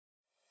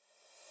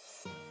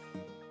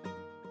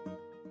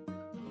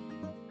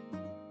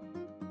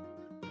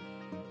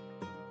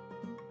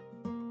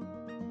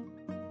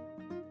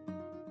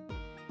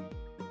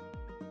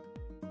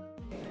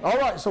All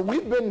right, so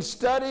we've been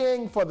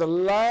studying for the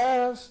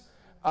last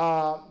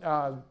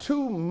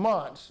 2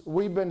 months.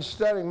 We've been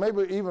studying,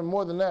 maybe even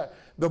more than that,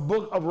 the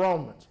book of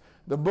Romans.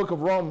 The book of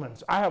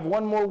Romans. I have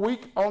one more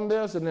week on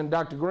this, and then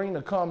Dr. Green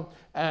will come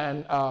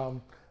and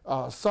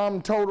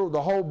sum total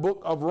the whole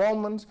book of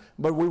Romans.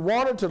 But we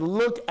wanted to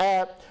look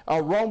at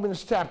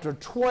Romans chapter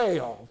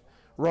 12.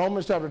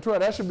 Romans chapter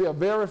 12. That should be a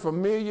very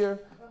familiar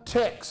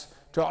text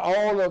to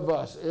all of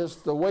us. It's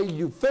the way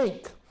you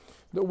think.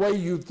 The way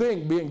you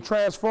think, being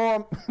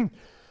transformed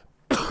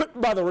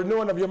by the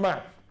renewing of your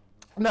mind.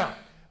 Now,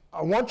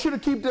 I want you to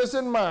keep this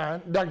in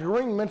mind. Dr.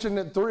 Green mentioned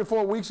it 3 or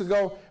 4 weeks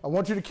ago. I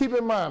want you to keep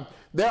in mind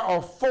there are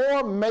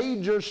 4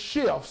 major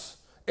shifts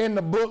in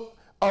the book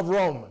of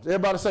Romans.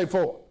 Everybody say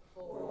 4.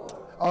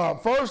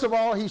 First of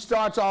all, he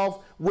starts off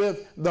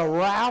with the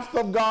wrath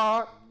of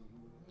God.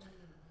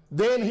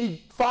 Then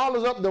he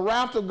follows up the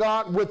wrath of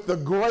God with the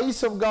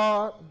grace of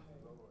God.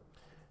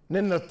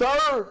 Then the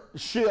third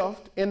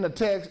shift in the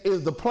text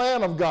is the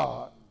plan of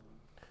God.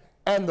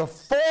 And the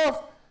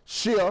fourth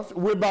shift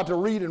we're about to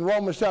read in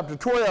Romans chapter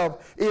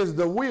 12 is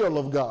the will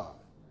of God.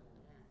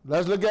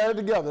 Let's look at it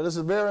together. This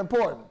is very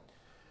important.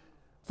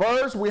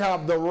 First, we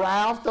have the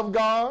wrath of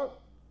God.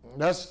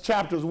 That's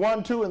chapters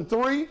 1, 2, and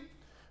 3.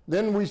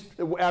 Then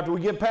after we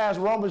get past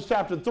Romans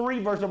chapter 3,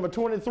 verse number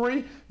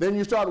 23, then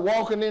you start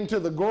walking into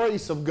the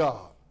grace of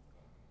God.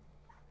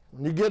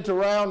 When you get to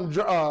around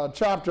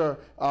chapter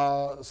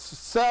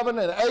 7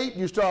 and 8,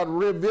 you start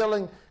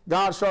revealing,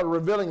 God started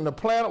revealing the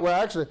plan. Well,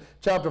 actually,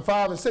 chapter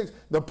 5 and 6,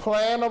 the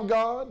plan of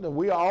God, that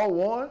we are all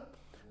one,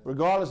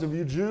 regardless if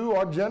you're Jew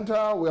or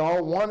Gentile, we're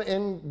all one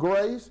in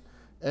grace.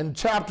 And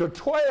chapter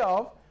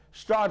 12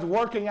 starts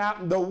working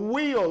out the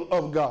will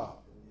of God.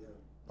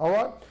 All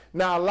right?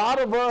 Now, a lot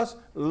of us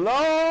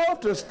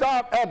love to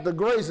stop at the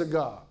grace of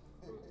God.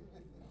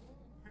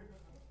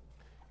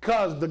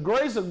 Because the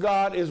grace of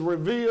God is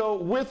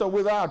revealed with or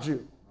without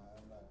you.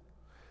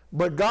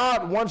 But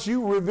God, once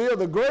you reveal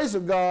the grace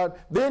of God,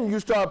 then you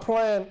start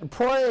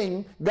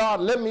praying, God,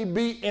 let me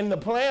be in the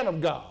plan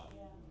of God.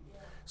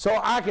 So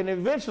I can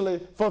eventually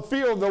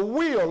fulfill the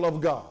will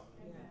of God.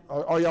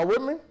 Are y'all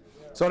with me?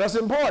 So that's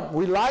important.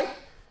 We like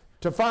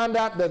to find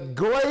out that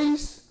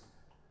grace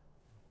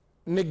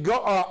negates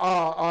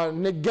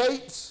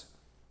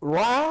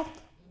wrath.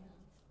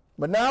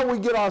 But now we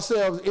get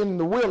ourselves in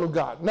the will of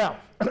God. Now,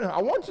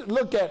 I want you to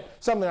look at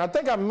something. I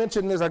think I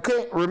mentioned this. I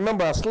can't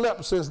remember. I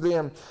slept since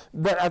then.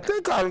 But I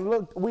think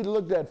we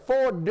looked at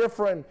 4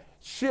 different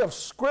shifts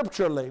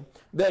scripturally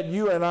that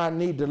you and I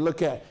need to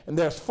look at. And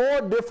there's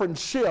 4 different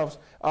shifts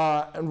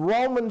in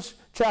Romans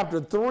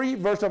chapter 3,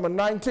 verse number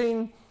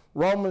 19,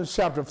 Romans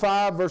chapter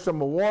 5, verse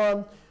number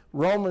 1,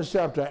 Romans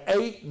chapter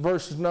 8,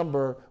 verse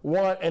number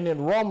 1, and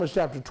then Romans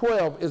chapter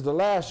 12 is the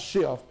last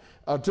shift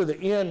to the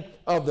end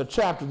of the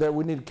chapter that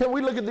we need. Can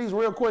we look at these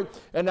real quick?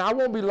 And I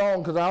won't be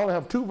long because I only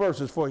have 2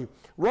 verses for you.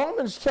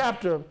 Romans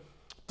chapter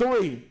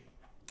 3,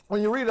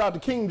 when you read out the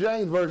King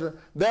James Version,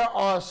 there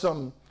are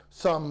some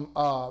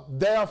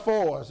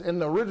therefores. In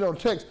the original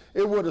text,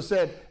 it would have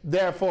said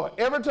therefore.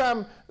 Every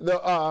time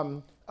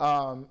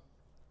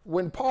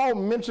when Paul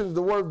mentions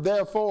the word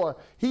therefore,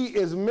 he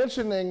is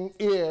mentioning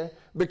it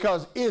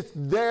because it's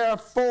there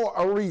for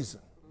a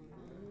reason.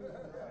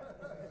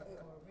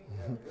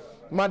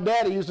 My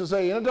daddy used to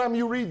say, anytime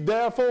you read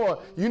therefore,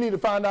 you need to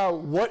find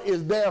out what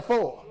is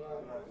therefore.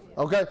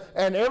 Okay?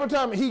 And every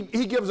time he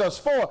gives us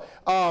 4,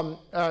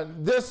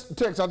 this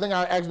text, I think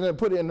I accidentally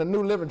put it in the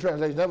New Living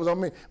Translation. That was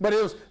on me. But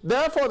it was,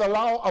 therefore the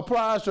law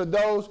applies to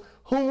those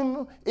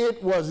whom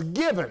it was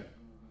given.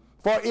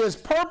 For its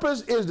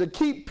purpose is to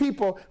keep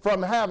people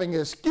from having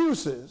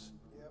excuses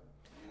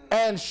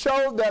and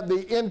show that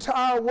the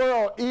entire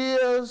world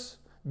is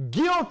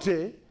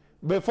guilty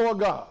before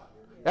God.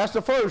 That's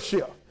the first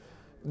shift.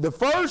 The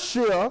first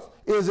shift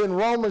is in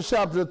Romans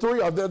chapter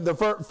 3, or the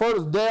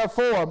first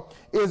therefore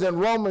is in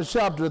Romans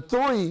chapter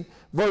 3,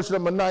 verse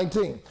number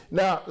 19.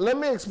 Now, let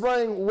me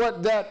explain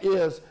what that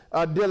is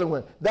dealing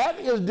with. That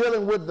is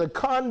dealing with the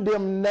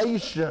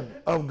condemnation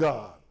of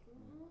God.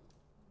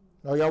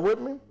 Are y'all with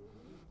me?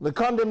 The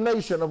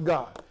condemnation of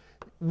God.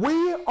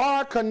 We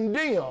are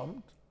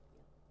condemned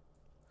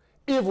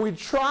if we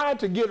try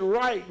to get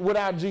right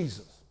without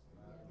Jesus.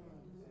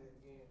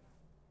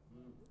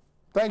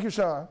 Thank you,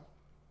 Sean.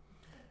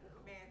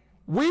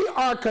 We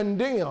are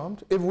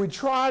condemned if we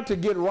try to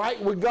get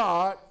right with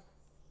God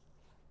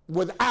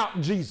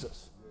without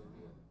Jesus.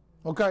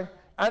 Okay?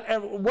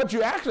 And what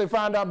you actually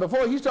find out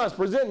before he starts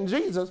presenting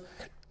Jesus,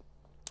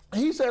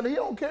 he said he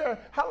don't care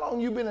how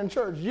long you've been in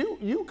church,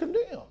 you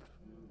condemned.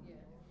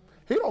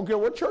 He don't care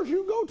what church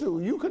you go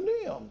to, you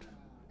condemned.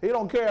 He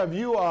don't care if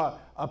you are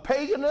a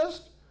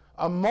paganist,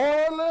 a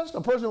moralist,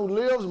 a person who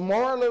lives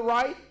morally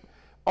right,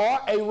 or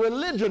a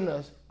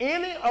religionist.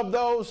 Any of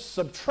those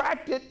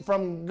subtracted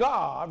from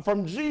God,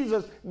 from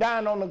Jesus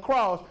dying on the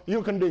cross,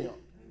 you're condemned.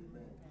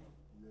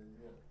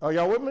 Are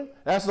y'all with me?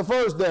 That's the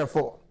first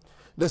therefore.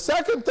 The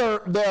second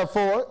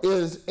therefore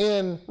is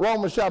in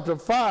Romans chapter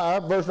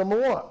 5, verse number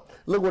 1.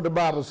 Look what the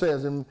Bible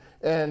says in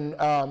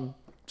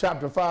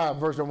chapter 5,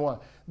 verse number 1.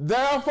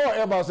 Therefore,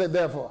 everybody say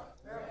therefore.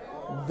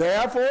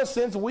 Therefore,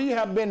 since we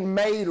have been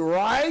made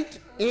right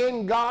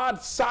in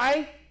God's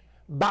sight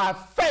by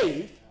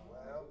faith,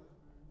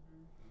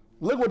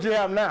 look what you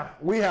have now.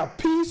 We have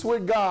peace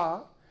with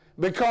God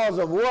because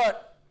of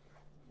what?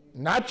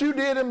 Not you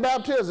did in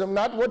baptism,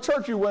 not what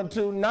church you went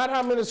to, not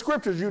how many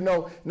scriptures you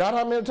know, not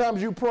how many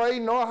times you pray,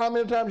 nor how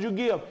many times you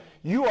give.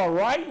 You are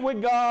right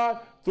with God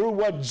through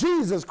what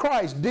Jesus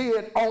Christ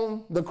did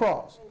on the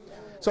cross.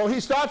 So he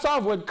starts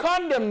off with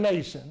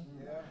condemnation,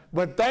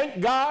 but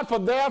thank God for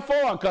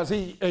therefore, because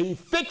he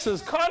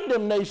fixes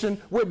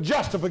condemnation with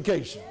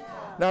justification.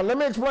 Now let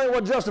me explain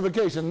what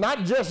justification,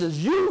 not just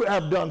as you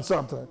have done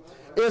something,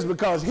 is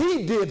because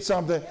he did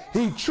something.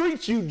 He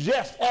treats you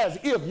just as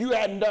if you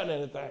hadn't done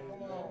anything.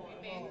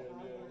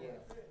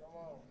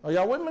 Are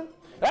y'all with me?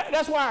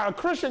 That's why a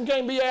Christian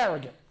can't be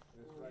arrogant,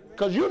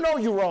 because you know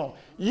you're wrong.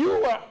 You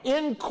were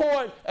in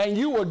court and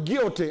you were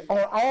guilty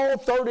on all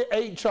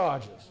 38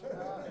 charges.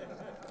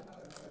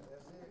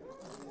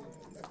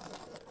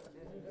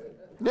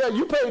 Yeah,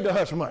 you paid the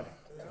hush money.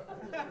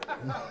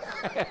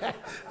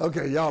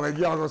 Okay, y'all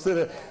gonna sit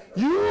there.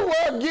 You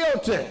were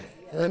guilty.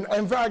 And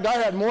in fact, I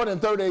had more than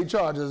 38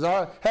 charges.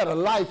 I had a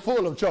life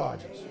full of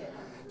charges.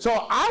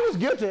 So I was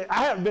guilty.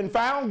 I had been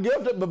found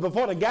guilty, but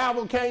before the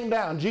gavel came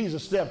down,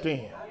 Jesus stepped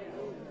in.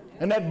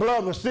 And that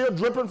blood was still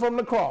dripping from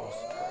the cross.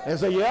 And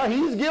said, yeah,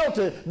 he's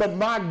guilty, but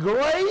my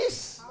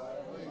grace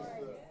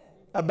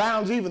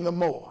abounds even the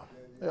more.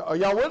 Are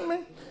y'all with me?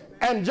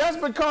 And just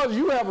because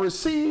you have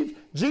received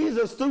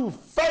Jesus through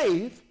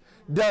faith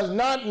does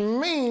not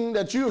mean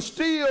that you're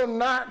still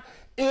not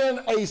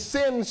in a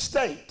sin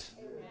state.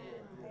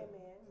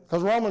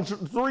 Because Romans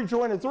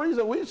 3:23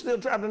 says we're still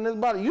trapped in this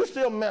body. You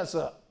still mess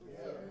up.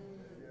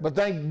 But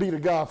thank be to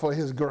God for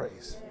his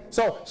grace.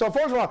 So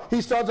first of all,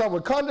 he starts off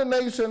with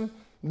condemnation.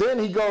 Then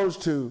he goes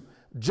to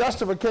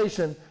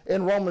justification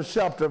in Romans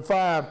chapter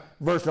 5,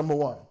 verse number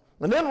 1.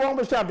 And then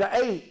Romans chapter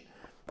 8,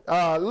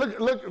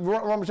 look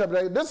Romans chapter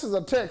 8. This is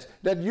a text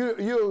that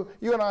you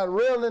and I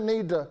really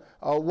need to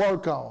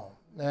work on.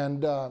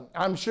 And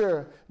I'm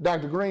sure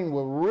Dr. Green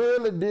will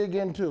really dig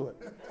into it.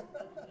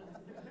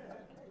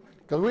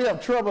 Because we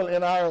have trouble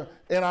in our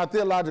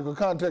theological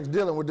context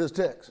dealing with this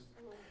text.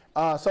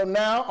 So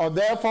now, or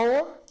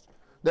therefore,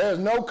 there is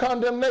no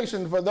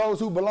condemnation for those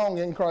who belong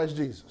in Christ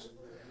Jesus.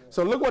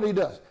 So look what he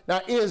does.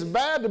 Now, it's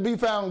bad to be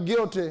found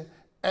guilty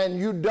and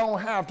you don't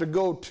have to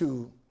go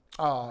to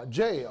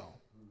jail,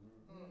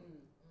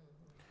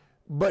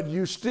 but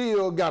you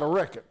still got a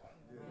record.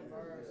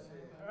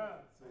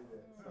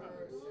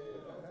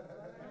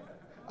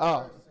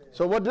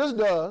 So what this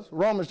does,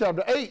 Romans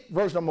chapter 8,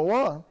 verse number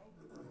 1,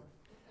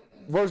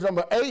 verse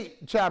number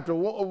 8, chapter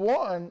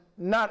 1,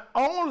 not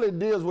only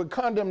deals with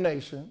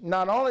condemnation,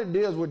 not only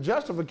deals with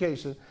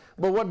justification,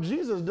 but what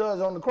Jesus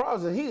does on the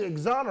cross is he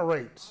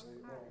exonerates.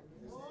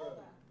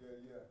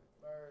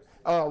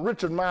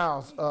 Richard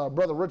Miles,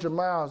 Brother Richard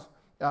Miles,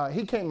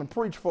 he came and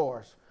preached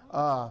for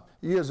us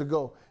years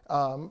ago,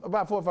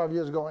 about 4 or 5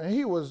 years ago, and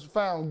he was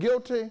found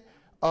guilty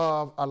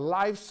of a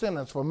life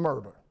sentence for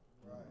murder.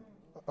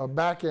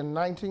 Back in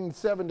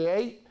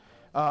 1978,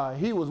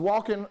 he was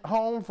walking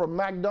home from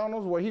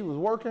McDonald's where he was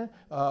working.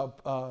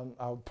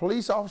 A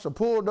police officer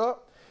pulled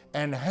up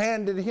and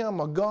handed him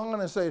a gun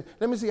and said,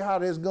 let me see how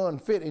this gun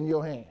fit in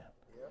your hand.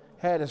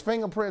 Had his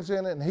fingerprints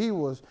in it, and he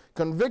was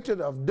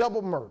convicted of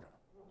double murder.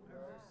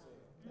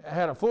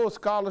 Had a full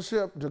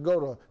scholarship to go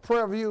to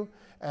Prairie View,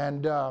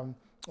 and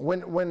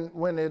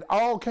when it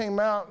all came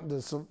out, the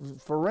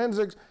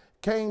forensics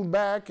came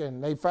back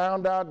and they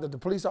found out that the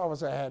police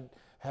officer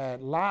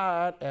had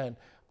lied, and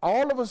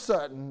all of a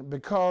sudden,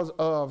 because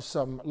of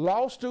some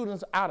law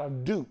students out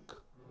of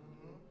Duke,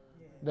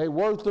 they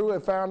worked through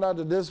it, found out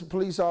that this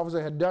police officer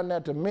had done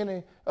that to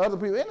many other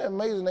people. Isn't it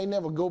amazing they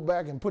never go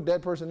back and put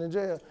that person in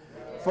jail?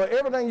 For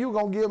everything you're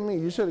going to give me,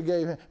 you should have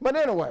gave him. But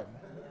anyway,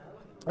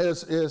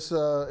 it's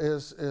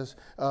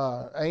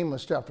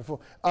Amos chapter 4.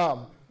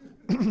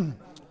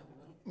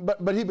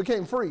 But he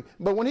became free.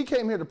 But when he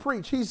came here to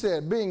preach, he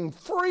said being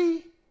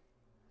free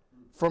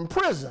from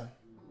prison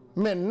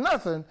meant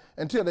nothing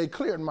until they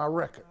cleared my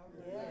record.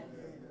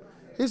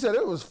 He said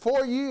it was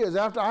 4 years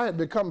after I had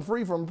become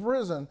free from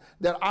prison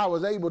that I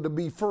was able to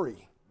be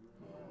free.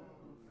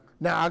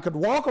 Now, I could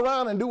walk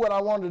around and do what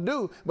I wanted to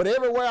do, but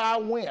everywhere I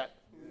went,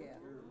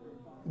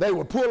 they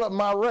would pull up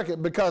my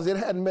record because it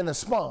hadn't been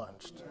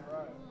expunged.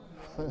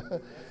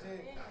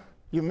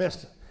 You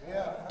missed it.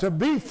 To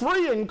be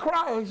free in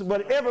Christ,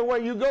 but everywhere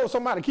you go,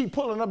 somebody keep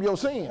pulling up your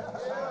sins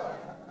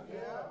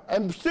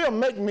and still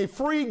making me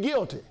free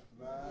guilty.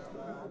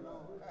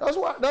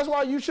 That's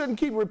why you shouldn't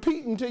keep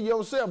repeating to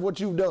yourself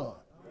what you've done.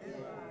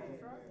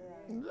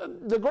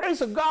 The grace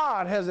of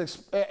God has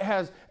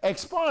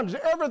expunged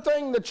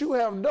everything that you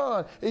have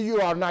done. You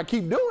ought not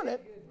keep doing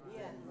it.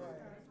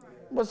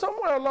 But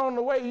somewhere along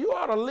the way, you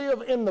ought to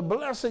live in the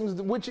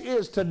blessings which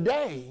is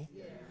today,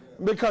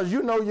 Because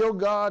you know your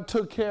God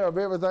took care of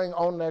everything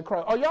on that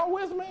cross. Are y'all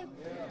with me?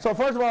 Yeah. So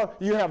first of all,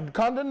 you have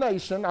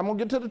condemnation. I'm going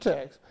to get to the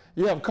text.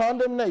 You have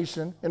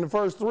condemnation in the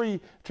first 3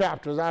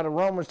 chapters out of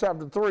Romans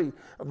chapter 3,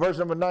 verse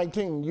number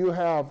 19. You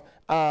have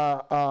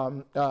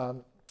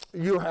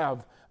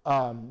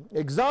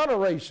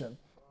exoneration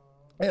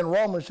in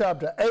Romans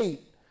chapter 8,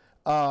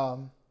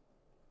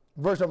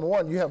 verse number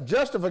 1. You have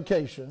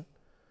justification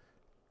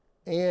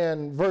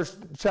in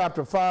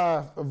chapter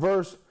 5,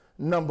 verse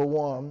number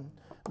 1.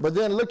 But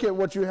then look at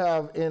what you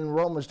have in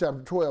Romans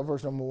chapter 12,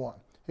 verse number 1.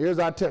 Here's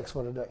our text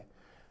for today.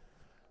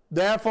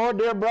 Therefore,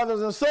 dear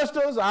brothers and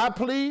sisters, I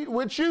plead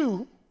with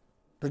you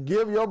to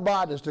give your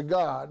bodies to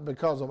God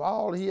because of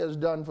all he has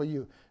done for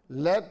you.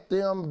 Let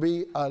them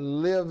be a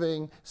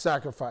living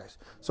sacrifice.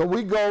 So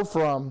we go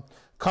from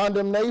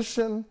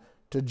condemnation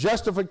to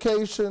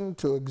justification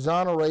to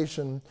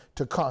exoneration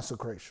to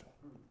consecration.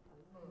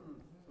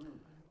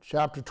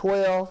 Chapter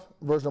 12,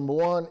 verse number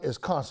 1 is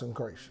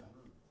consecration.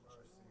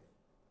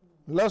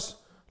 Let's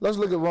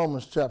look at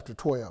Romans chapter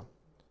 12,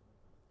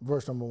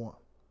 verse number 1.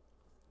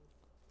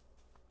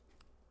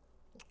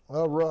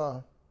 All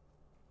right.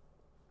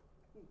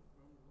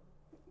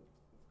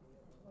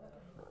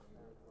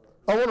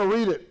 I want to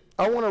read it.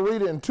 I want to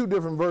read it in 2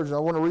 different versions. I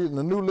want to read it in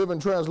the New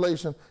Living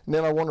Translation, and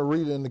then I want to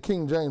read it in the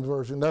King James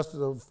Version. That's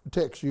the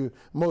text you're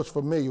most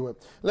familiar with.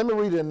 Let me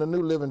read it in the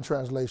New Living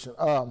Translation.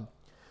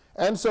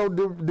 And so,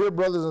 dear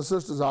brothers and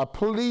sisters, I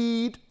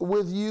plead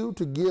with you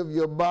to give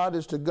your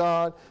bodies to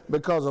God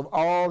because of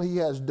all he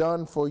has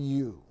done for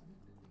you.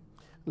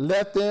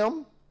 Let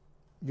them,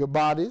 your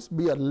bodies,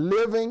 be a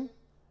living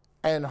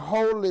and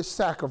holy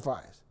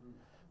sacrifice,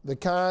 the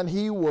kind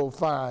he will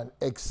find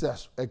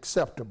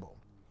acceptable.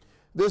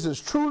 This is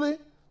truly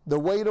the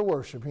way to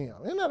worship him.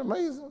 Isn't that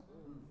amazing?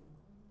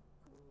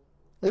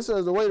 It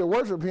says the way to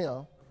worship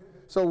him.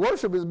 So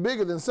worship is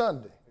bigger than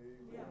Sunday.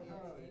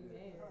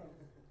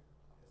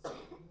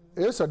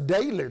 It's a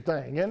daily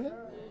thing, isn't it?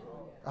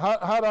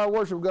 How do I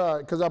worship God?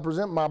 Because I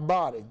present my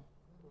body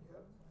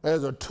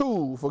as a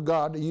tool for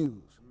God to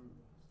use.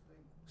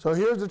 So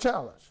here's the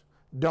challenge.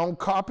 Don't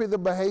copy the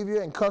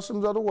behavior and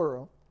customs of the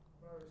world,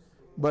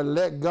 but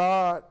let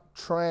God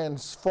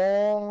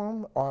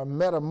transform or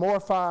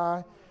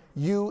metamorphize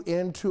you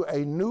into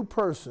a new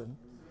person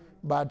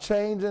by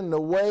changing the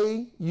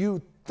way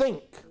you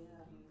think.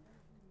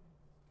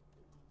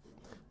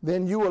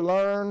 Then you will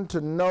learn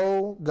to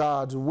know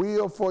God's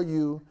will for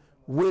you,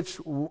 which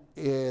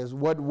is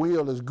what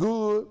will is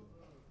good,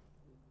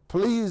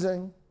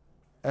 pleasing,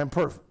 and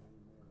perfect.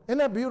 Isn't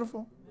that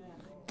beautiful?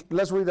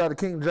 Let's read out the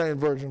King James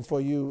Version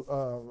for you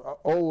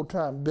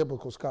old-time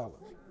biblical scholars.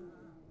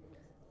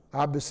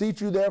 I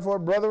beseech you, therefore,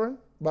 brethren,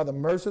 by the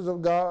mercies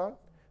of God,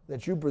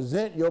 that you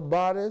present your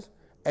bodies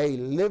a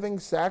living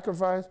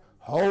sacrifice,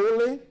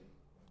 holy,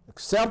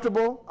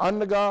 acceptable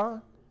unto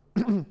God,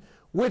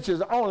 which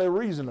is only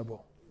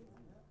reasonable.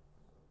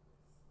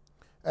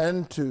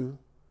 And to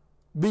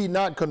be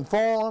not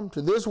conformed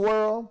to this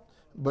world,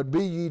 but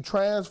be ye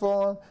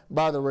transformed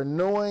by the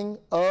renewing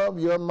of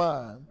your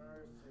mind,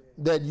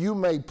 that you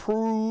may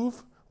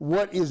prove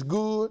what is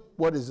good,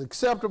 what is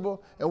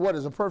acceptable, and what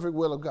is a perfect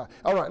will of God.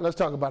 All right, let's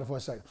talk about it for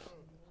a second.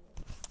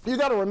 You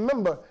got to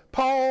remember,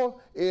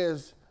 Paul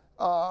is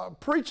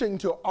preaching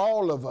to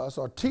all of us,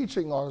 or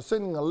teaching or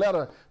sending a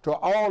letter to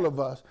all of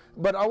us.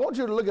 But I want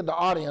you to look at the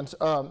audience.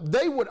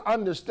 They would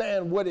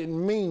understand what it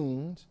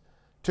means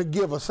to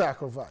give a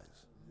sacrifice,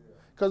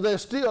 because they're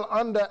still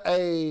under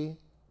a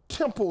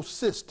temple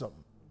system,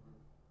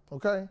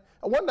 okay?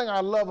 And one thing I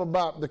love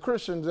about the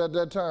Christians at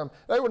that time,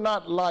 they were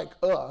not like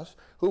us,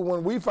 who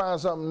when we find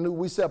something new,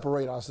 we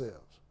separate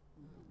ourselves.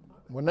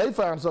 When they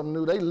found something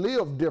new, they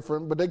lived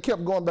different, but they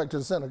kept going back to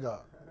the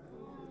synagogue.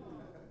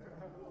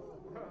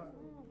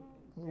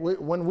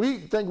 When we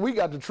think we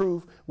got the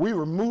truth, we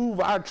remove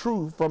our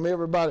truth from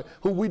everybody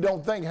who we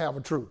don't think have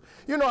a truth.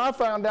 You know, I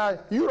found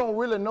out you don't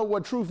really know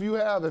what truth you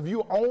have if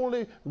you're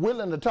only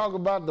willing to talk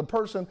about the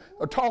person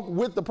or talk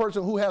with the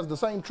person who has the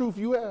same truth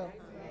you have.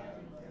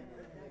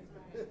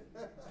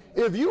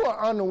 If you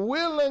are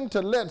unwilling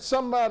to let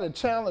somebody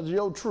challenge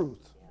your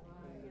truth,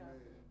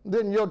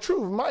 then your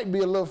truth might be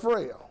a little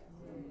frail.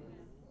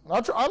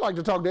 I like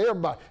to talk to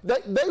everybody.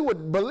 They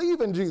would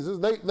believe in Jesus.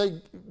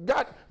 They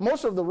got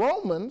most of the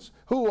Romans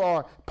who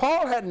are,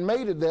 Paul hadn't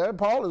made it there.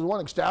 Paul is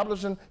one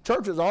establishing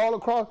churches all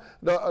across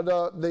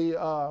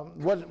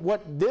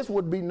what this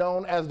would be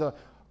known as the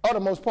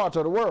uttermost parts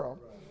of the world.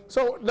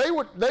 So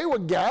they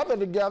would gather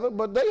together,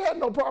 but they had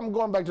no problem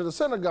going back to the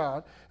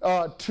synagogue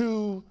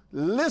to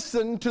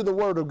listen to the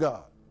word of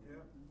God.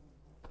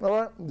 All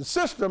right? The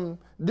system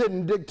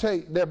didn't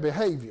dictate their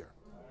behavior.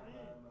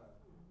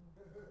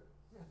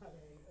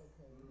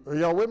 Are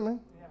y'all with me?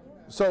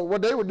 So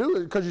what they would do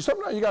is, because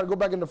sometimes you got to go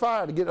back in the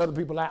fire to get other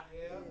people out.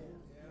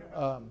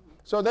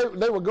 So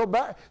they would go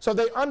back. So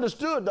they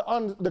understood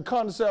the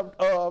concept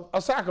of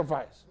a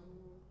sacrifice.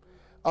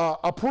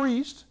 A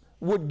priest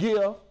would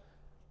give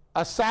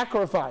a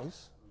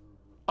sacrifice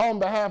on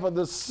behalf of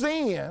the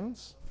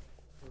sins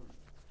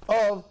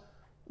of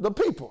the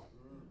people.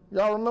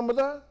 Y'all remember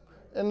that?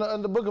 in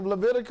the book of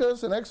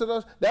Leviticus and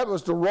Exodus? That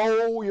was to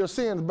roll your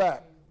sins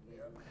back.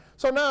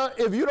 So now,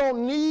 if you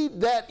don't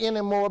need that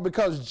anymore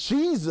because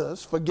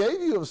Jesus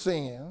forgave you of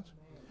sins,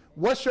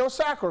 what's your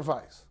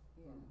sacrifice?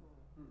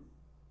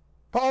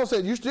 Paul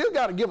said you still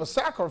got to give a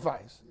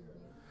sacrifice.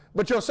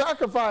 But your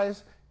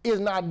sacrifice is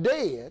not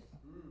dead,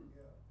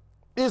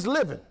 it's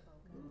living.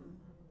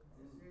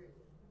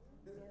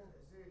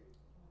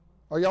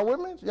 Are y'all with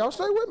me? Y'all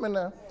stay with me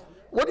now.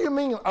 What do you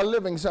mean a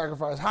living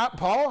sacrifice?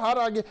 Paul, how do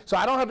I get, so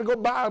I don't have to go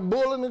buy a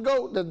bull and a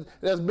goat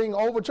that's being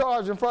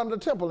overcharged in front of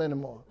the temple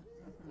anymore.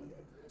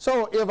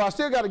 So if I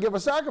still got to give a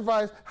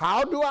sacrifice,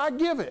 how do I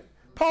give it?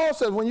 Paul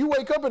says when you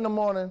wake up in the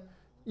morning,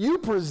 you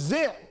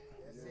present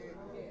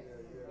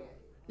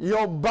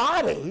your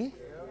body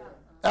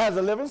as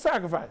a living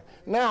sacrifice.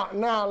 Now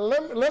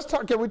let's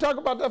talk. Can we talk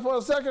about that for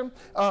a second?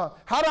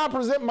 How do I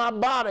present my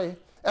body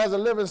as a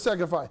living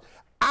sacrifice?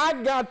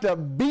 I got to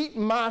beat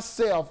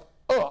myself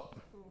up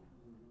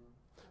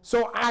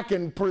so I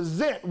can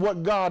present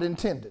what God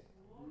intended.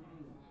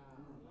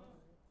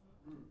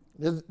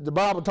 The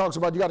Bible talks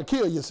about you got to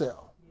kill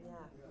yourself.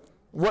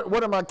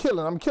 What am I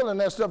killing? I'm killing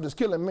that stuff that's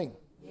killing me.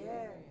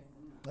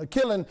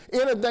 Killing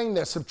anything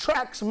that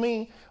subtracts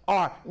me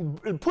or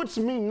puts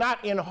me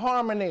not in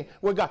harmony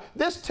with God.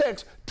 This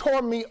text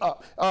tore me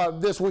up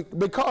this week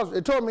because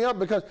it tore me up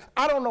because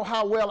I don't know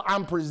how well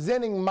I'm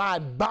presenting my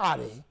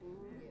body.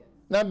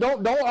 Now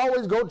don't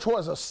always go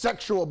towards a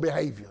sexual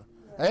behavior.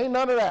 Ain't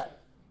none of that.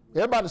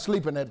 Everybody's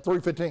sleeping at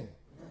 3:15.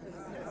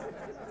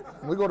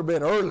 We go to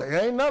bed early.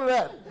 Ain't none of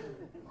that.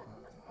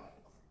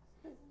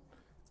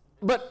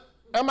 But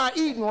am I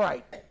eating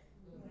right?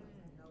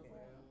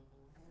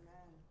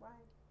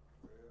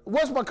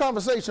 What's my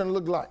conversation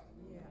look like?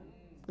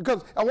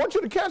 Because I want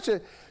you to catch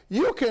it.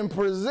 You can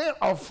present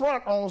a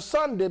front on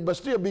Sunday but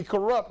still be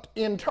corrupt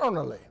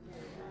internally.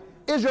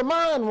 Is your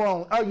mind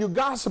wrong? Are you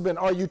gossiping?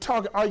 Are you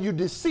talking? Are you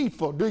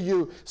deceitful? Do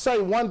you say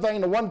one thing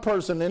to one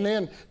person and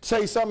then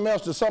say something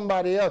else to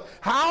somebody else?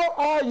 How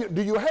are you?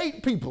 Do you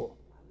hate people?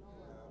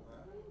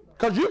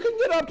 Because you can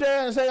get up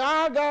there and say,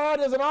 our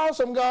God is an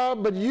awesome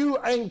God, but you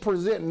ain't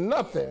presenting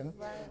nothing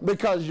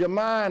because your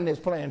mind is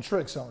playing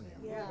tricks on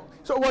you. Yeah.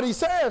 So what he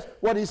says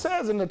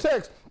in the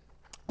text,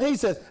 he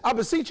says, I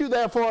beseech you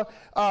therefore,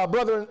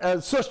 brethren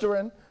and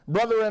sisterin,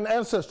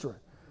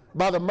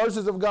 by the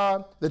mercies of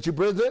God, that you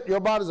present your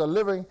bodies a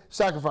living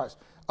sacrifice,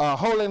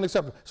 holy and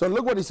acceptable. So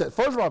look what he said.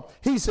 First of all,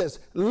 he says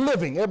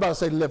living. Everybody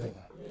say living.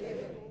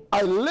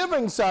 A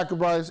living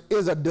sacrifice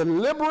is a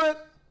deliberate,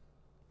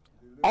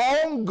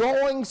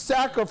 ongoing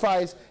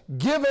sacrifice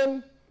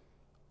given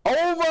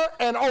over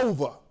and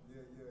over.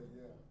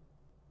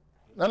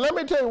 Now let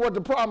me tell you what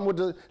the problem with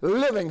the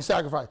living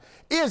sacrifice.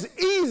 It's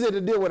easy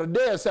to deal with a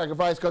dead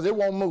sacrifice because it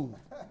won't move.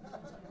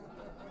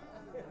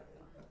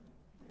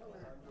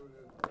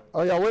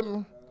 Are y'all with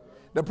me?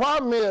 The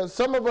problem is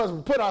some of us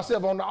put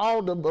ourselves on the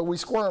altar, but we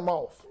squirm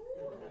off.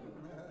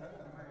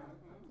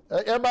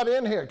 Everybody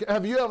in here,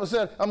 have you ever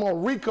said, I'm going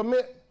to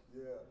recommit?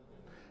 Yeah.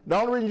 The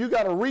only reason you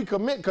got to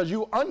recommit because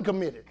you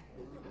uncommitted.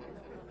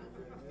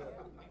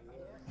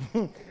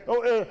 I'm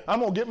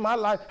going to get my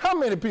life. How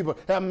many people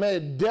have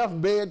made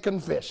deathbed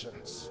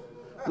confessions?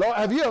 Lord,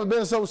 have you ever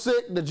been so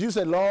sick that you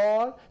said,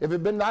 Lord, if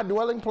it been thy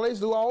dwelling place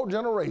through all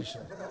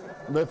generations,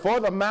 before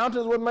the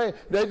mountains were made,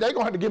 they're going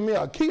to have to give me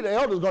a key. The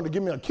elder's going to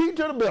give me a key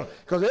to the building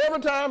because every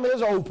time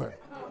it's open,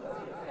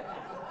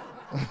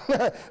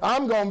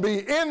 I'm going to be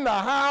in the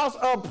house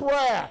of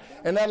prayer.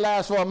 And that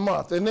lasts for a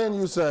month. And then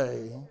you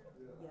say,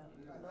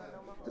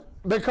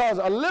 because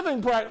a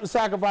living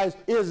sacrifice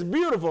is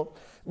beautiful,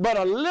 but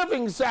a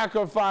living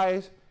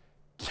sacrifice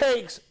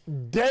takes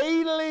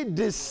daily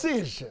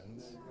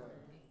decisions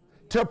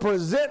to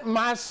present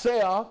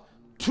myself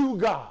to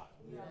God.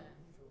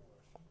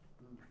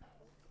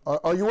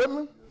 Are you with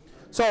me?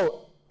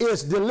 So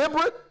it's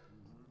deliberate,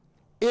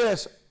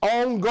 it's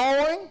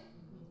ongoing,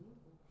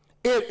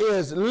 it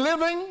is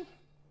living,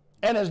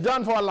 and it's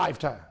done for a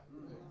lifetime.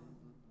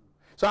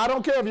 So I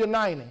don't care if you're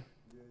 90.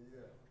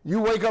 You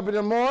wake up in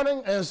the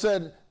morning and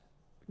said,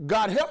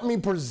 God, help me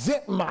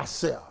present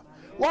myself.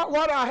 Why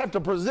do I have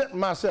to present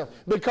myself?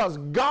 Because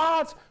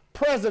God's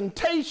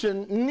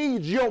presentation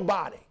needs your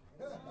body.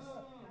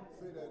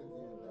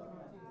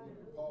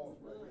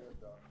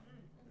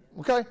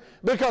 Okay?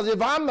 Because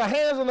if I'm the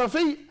hands and the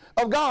feet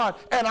of God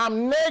and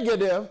I'm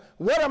negative,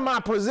 what am I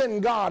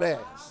presenting God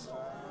as?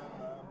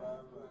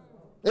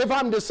 If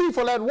I'm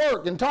deceitful at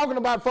work and talking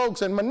about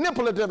folks and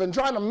manipulative and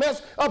trying to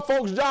mess up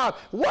folks' jobs,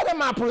 what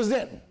am I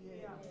presenting?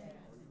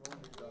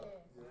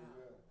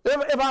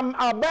 If I'm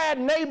a bad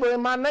neighbor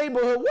in my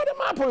neighborhood, what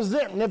am I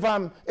presenting? If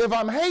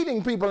I'm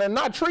hating people and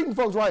not treating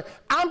folks right,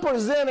 I'm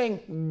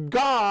presenting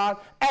God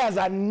as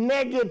a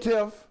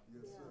negative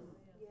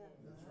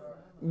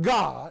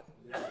God.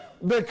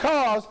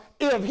 Because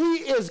if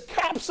he is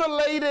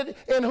capsulated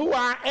in who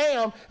I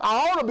am,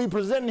 I ought to be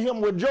presenting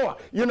him with joy.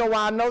 You know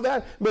why I know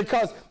that?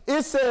 Because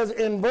it says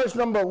in verse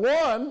number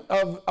 1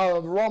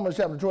 of Romans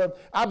chapter 12,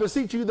 I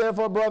beseech you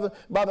therefore, brother,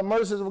 by the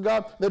mercies of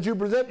God, that you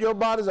present your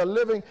bodies a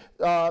living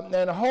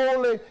and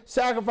holy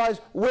sacrifice,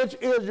 which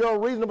is your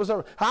reasonable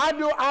service. How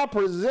do I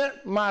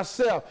present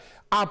myself?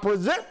 I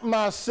present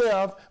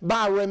myself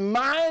by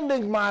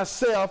reminding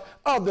myself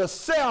of the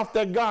self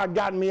that God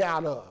got me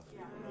out of.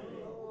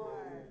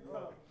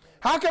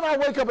 How can I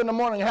wake up in the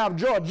morning and have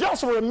joy?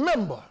 Just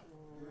remember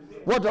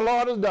what the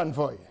Lord has done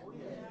for you.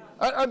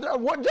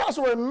 Just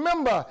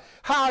remember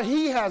how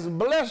he has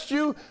blessed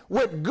you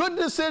with good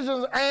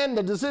decisions and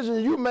the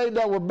decisions you made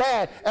that were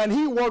bad. And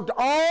he worked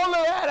all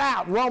of that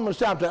out, Romans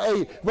chapter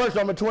 8, verse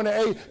number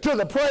 28, to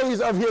the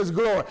praise of his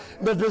glory.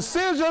 The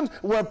decisions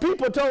where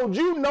people told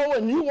you no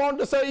and you wanted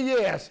to say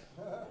yes.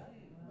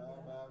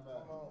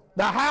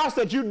 The house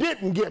that you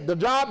didn't get, the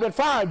job that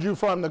fired you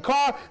from, the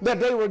car that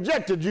they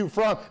rejected you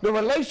from, the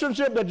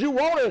relationship that you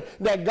wanted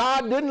that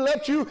God didn't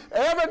let you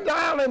ever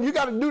down, and you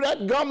got to do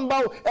that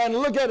gumbo and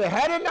look at it.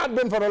 Had it not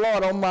been for the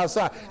Lord on my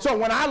side. So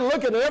when I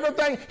look at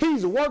everything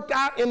he's worked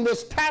out in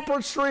this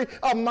tapestry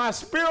of my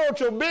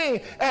spiritual being,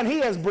 and he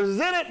has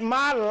presented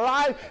my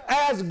life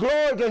as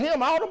glory to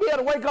him, I ought to be able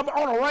to wake up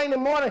on a rainy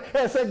morning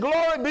and say,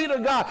 glory be to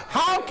God.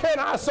 How can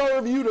I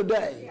serve you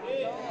today?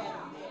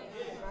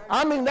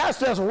 I mean, that's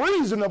just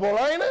reasonable,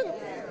 ain't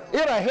it?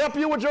 It'll help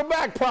you with your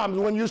back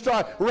problems when you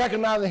start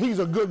recognizing he's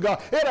a good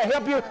God. It'll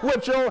help you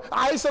with your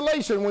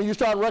isolation when you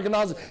start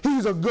recognizing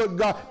he's a good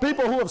God.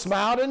 People who have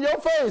smiled in your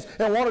face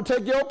and want to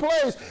take your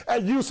place,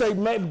 and you say,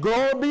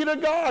 glory be to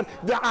God.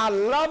 I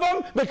love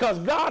him because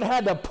God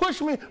had to push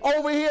me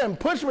over here and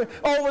push me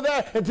over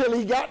there until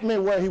he got me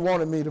where he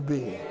wanted me to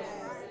be.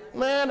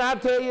 Man, I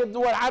tell you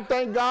what, I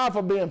thank God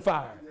for being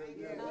fired.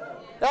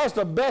 That's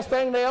the best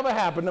thing that ever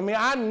happened to me.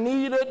 I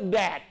needed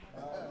that.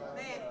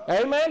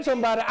 Amen,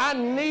 somebody. I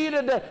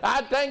needed that.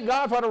 I thank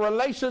God for the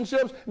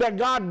relationships that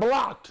God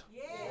blocked.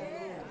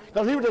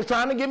 Because he was just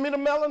trying to give me the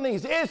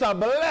Melanese. It's a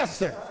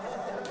blessing.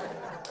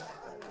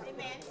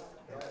 Amen.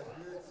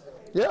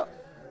 Yeah.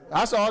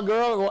 I saw a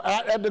girl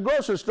at the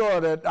grocery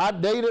store that I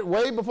dated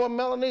way before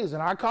Melanese.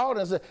 And I called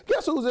her and said,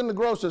 guess who's in the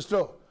grocery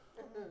store?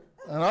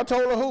 And I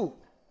told her who.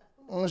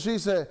 And she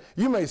said,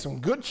 you made some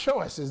good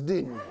choices,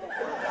 didn't you?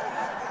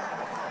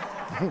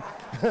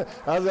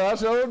 I said, I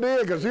sure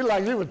did, because she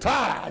was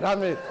tired. I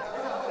mean,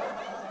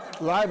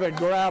 life had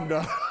grabbed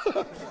her.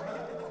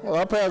 Well,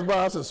 I passed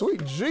by, I said,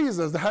 sweet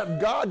Jesus,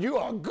 God, you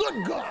are a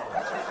good God.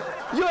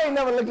 You ain't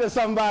never looked at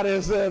somebody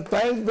and said,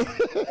 thanks.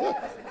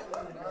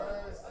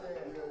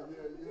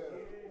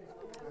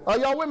 Are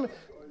y'all with me?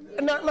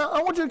 Now,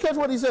 I want you to catch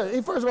what he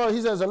says. First of all,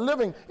 he says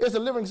it's a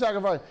living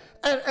sacrifice.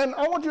 And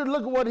I want you to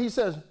look at what he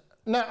says.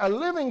 Now, a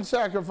living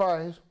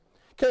sacrifice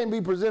can't be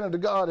presented to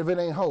God if it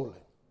ain't holy.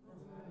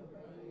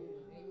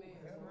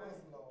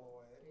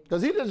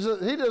 Because he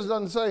just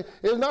doesn't say,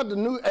 it's not the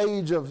new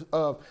age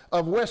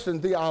of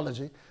Western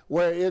theology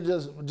where it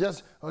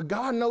just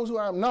God knows who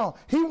I am. No,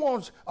 he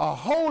wants a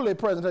holy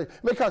presentation.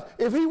 Because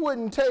if he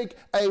wouldn't take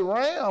a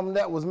ram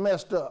that was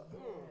messed up,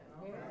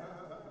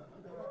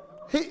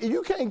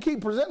 you can't keep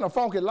presenting a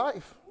funky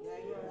life.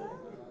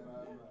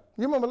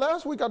 You remember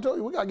last week I told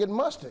you we got to get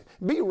musty.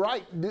 Be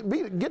right,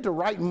 get the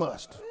right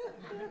must.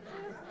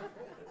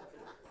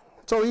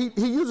 So he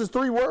uses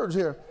 3 words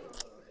here.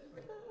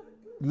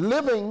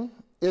 Living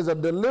is a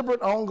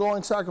deliberate,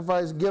 ongoing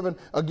sacrifice given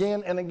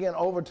again and again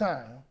over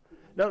time.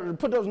 Now,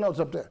 put those notes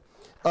up there.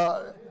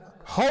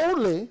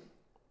 Holy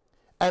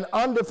and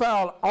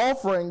undefiled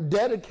offering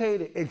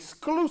dedicated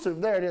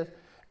exclusive, there it is,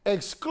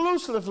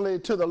 exclusively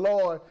to the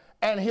Lord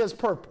and his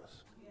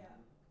purpose. Yeah.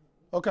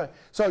 Okay,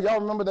 so y'all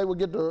remember they would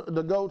get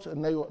the goats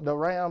and the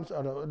rams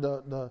or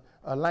the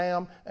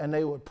lamb, and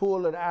they would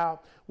pull it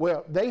out.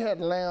 Well, they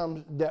had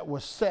lambs that were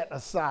set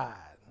aside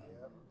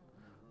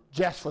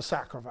just for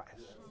sacrifice.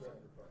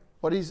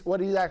 What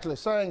he's actually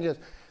saying is,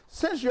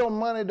 since your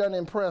money doesn't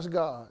impress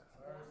God,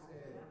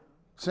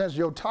 since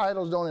your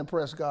titles don't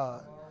impress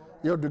God,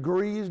 your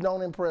degrees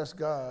don't impress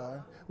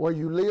God, where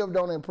you live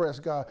don't impress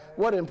God,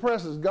 what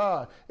impresses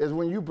God is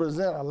when you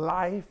present a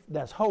life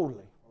that's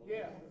holy,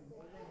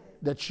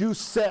 that you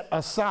set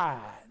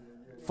aside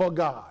for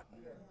God.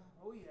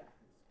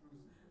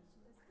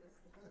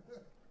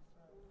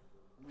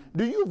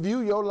 Do you view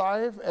your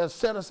life as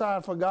set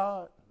aside for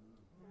God?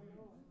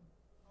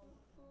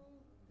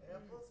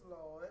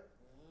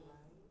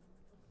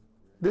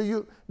 Do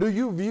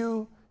you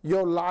view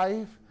your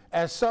life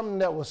as something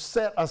that was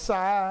set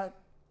aside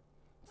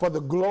for the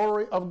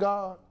glory of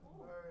God?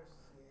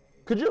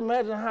 Could you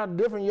imagine how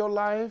different your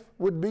life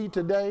would be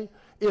today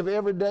if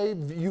every day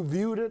you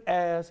viewed it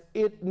as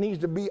it needs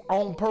to be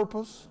on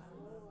purpose?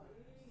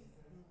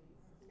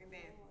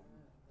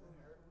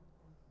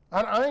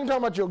 I ain't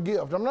talking about your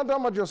gift. I'm not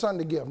talking about your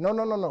Sunday gift.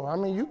 No. I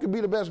mean, you could be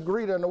the best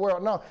greeter in the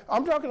world. No,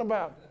 I'm talking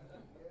about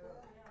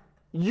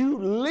you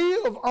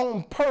live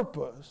on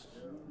purpose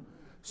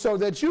so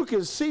that you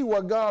can see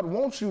what God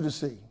wants you to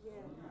see.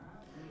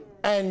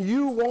 And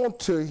you want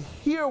to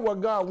hear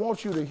what God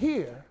wants you to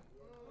hear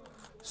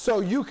so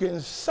you can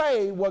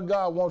say what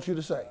God wants you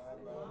to say.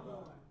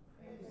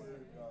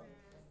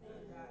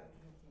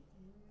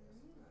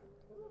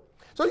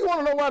 So you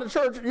want to know why the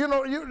church, you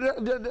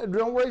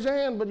don't raise your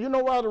hand, but you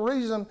know why the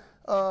reason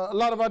a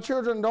lot of our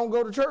children don't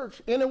go to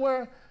church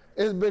anywhere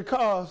is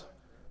because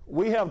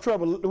we have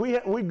trouble.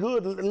 We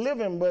good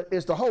living, but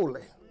it's the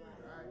holy.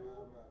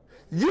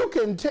 You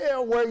can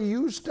tell where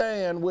you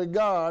stand with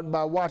God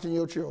by watching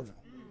your children.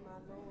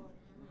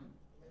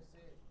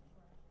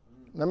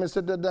 Let me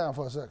sit that down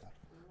for a second.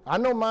 I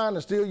know mine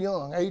is still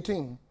young,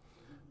 18,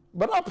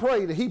 but I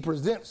pray that he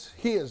presents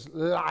his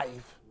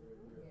life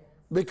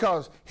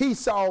because he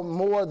saw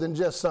more than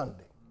just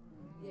Sunday.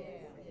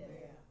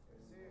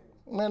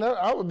 Man,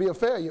 I would be a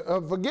failure.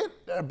 Forget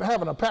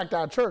having a packed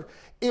out church.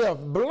 If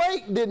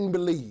Blake didn't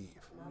believe,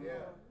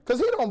 because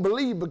he don't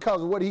believe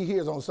because of what he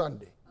hears on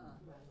Sunday.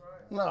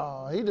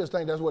 No, he just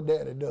think that's what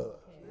daddy does.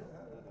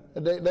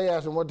 They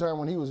asked him one time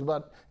when he was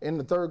about in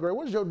the 3rd grade,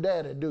 what does your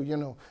daddy do? You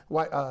know,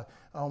 I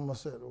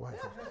almost said white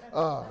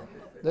folks.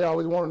 They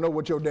always want to know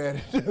what your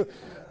daddy do.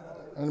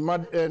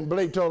 And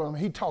Blake told him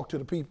he talked to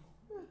the people.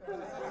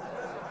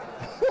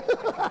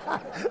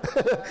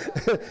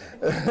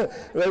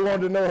 They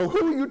wanted to know,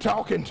 who are you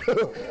talking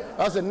to?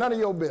 I said, none of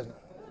your business.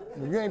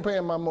 If you ain't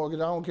paying my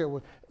mortgage, I don't care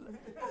what.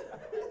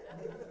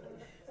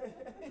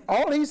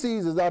 All he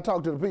sees is I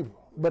talk to the people.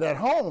 But at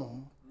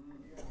home,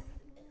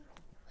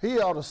 he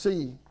ought to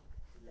see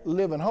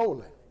living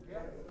holy.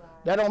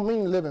 That don't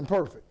mean living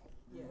perfect.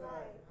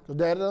 Because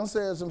daddy done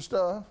said some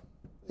stuff.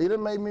 He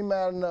done made me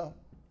mad enough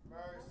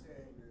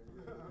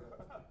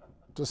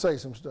to say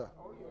some stuff.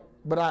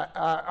 But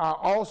I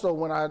also,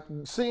 when I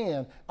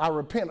sin, I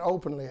repent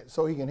openly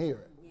so he can hear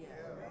it.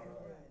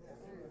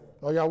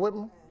 Are y'all with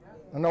me?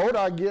 And the older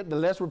I get, the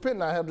less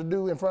repenting I have to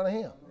do in front of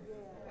him.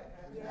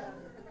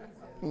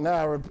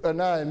 Now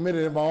I admit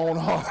it in my own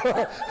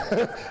heart.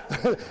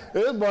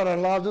 This brother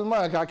lost his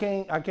mind. I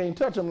can't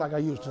touch him like I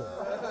used to.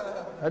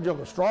 That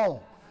joke is strong.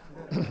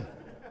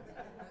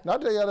 I'll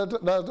tell you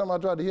that last time I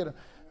tried to hit him.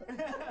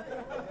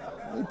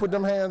 He put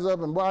them hands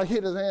up, and boy, I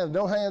hit his hands.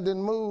 Those hands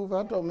didn't move.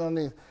 I told him on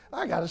these,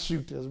 I got to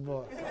shoot this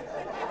boy.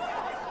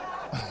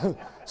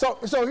 So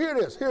here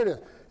it is.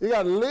 You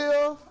got to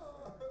live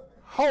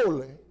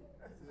holy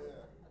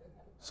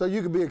so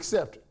you can be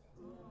accepted.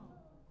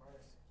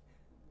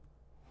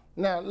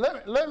 Now,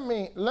 let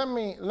me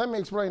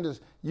explain this.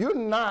 You're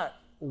not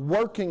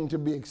working to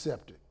be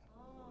accepted.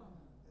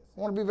 I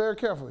want to be very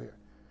careful here.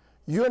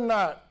 You're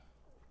not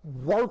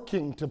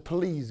working to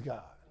please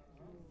God.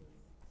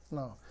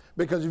 No.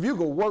 Because if you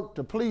could work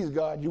to please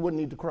God, you wouldn't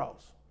need the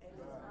cross.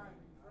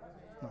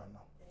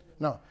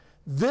 No.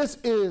 This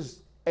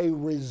is a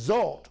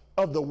result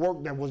of the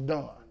work that was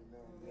done.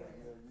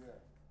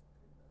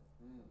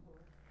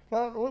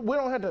 Well, we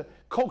don't have to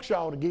coax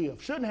y'all to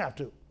give. Shouldn't have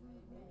to.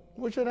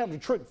 We shouldn't have to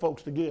trick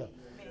folks to give.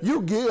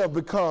 You give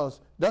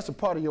because that's a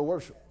part of your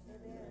worship.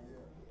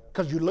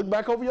 Because you look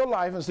back over your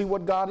life and see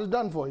what God has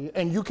done for you,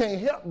 and you can't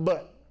help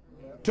but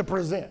to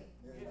present.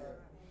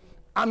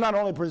 I'm not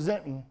only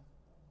presenting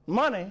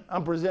money,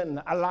 I'm presenting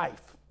a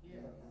life.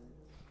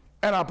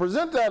 And I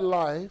present that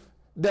life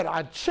that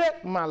I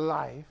check my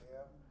life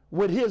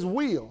with his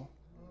will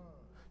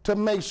to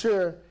make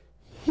sure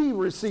he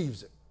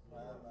receives it.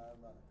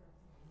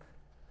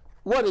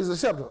 What is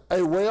acceptable?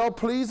 A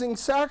well-pleasing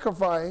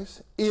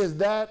sacrifice is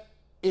that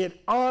it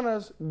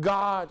honors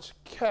God's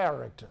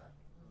character.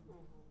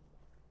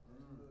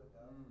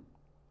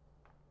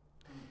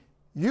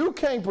 You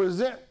can't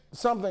present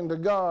something to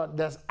God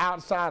that's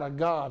outside of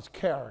God's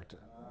character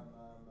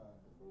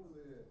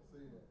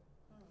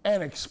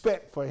and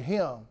expect for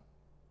him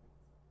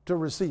to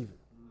receive it.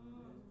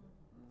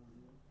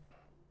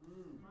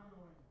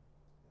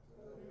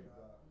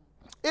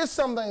 It's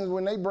some things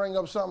when they bring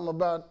up something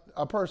about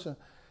a person,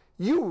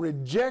 you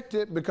reject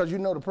it because you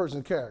know the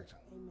person's character.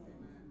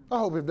 I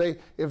hope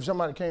if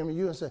somebody came to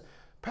you and said,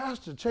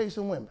 Pastor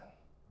chasing women,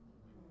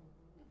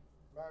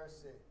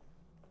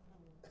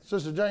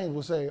 Sister James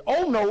would say,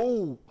 oh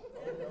no.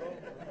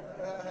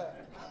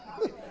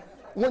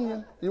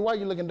 Why are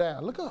you looking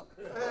down? Look up.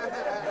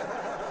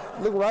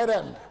 Look right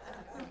at me.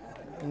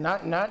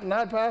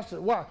 Not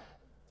Pastor. Why?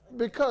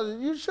 Because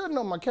you should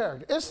know my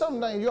character. It's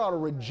something you ought to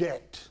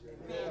reject.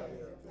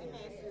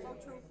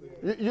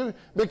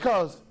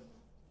 Because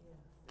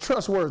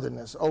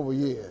trustworthiness over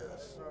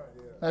years.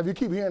 Now, if you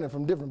keep hearing it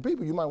from different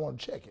people, you might want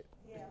to check it.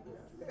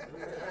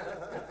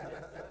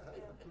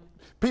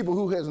 People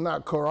who has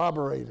not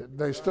corroborated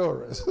their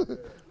stories.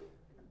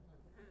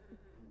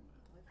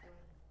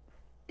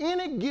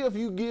 Any gift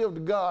you give to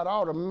God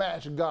ought to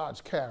match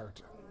God's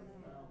character.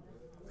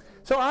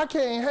 So I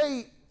can't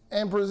hate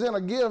and present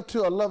a gift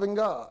to a loving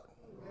God.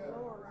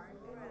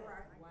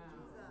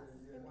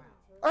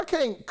 I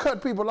can't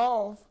cut people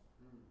off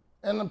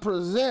and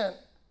present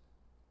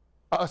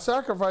a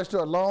sacrifice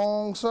to a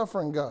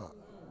long-suffering God.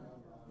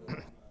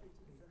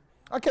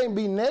 I can't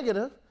be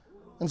negative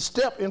and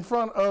step in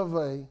front of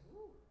a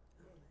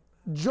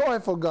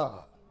joyful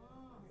God.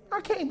 I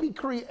I can't be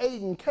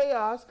creating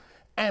chaos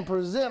and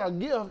present a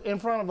gift in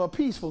front of a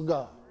peaceful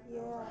God. Yeah.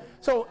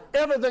 So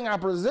everything I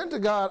present to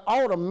God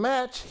ought to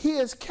match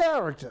his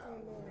character.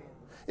 Amen.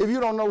 If you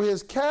don't know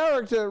his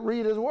character,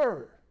 read his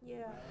word.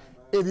 Yeah.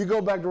 If you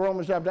go back to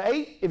Romans chapter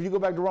 8, if you go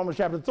back to Romans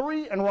chapter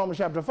 3 and Romans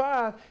chapter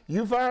 5,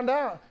 you find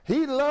out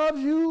he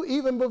loves you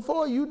even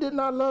before you did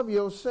not love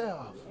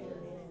yourself. Amen.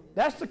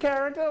 That's the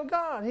character of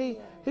God.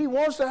 He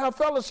wants to have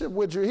fellowship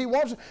with you. He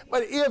wants,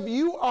 but if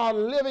you are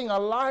living a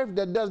life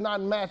that does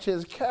not match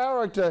his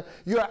character,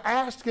 you're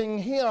asking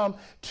him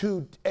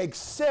to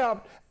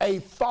accept a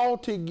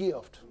faulty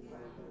gift.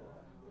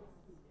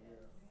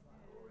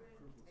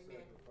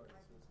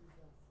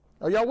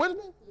 Are y'all with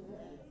me?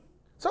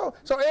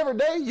 So every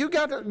day you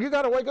got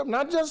to wake up,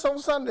 not just on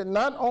Sunday,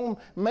 not on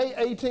May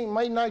 18,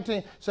 May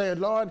 19, saying,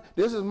 Lord,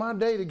 this is my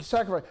day to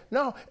sacrifice.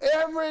 No,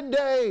 every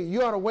day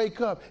you ought to wake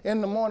up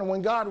in the morning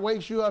when God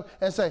wakes you up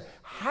and say,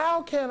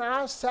 how can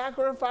I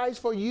sacrifice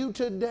for you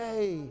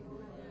today?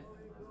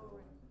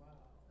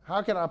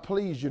 How can I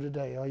please you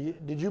today?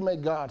 Did you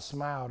make God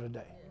smile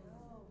today?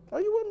 Are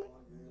you with me?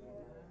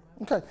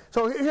 Okay,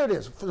 so here it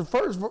is.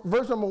 First,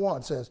 verse number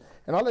 1 says,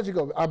 and I'll let you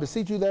go. I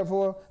beseech you,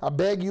 therefore, I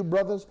beg you,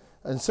 brothers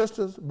and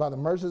sisters, by the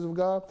mercies of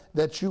God,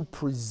 that you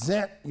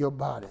present your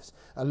bodies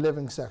a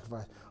living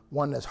sacrifice,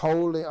 one that's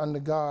holy unto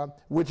God,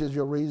 which is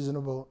your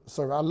reasonable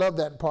service. I love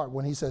that part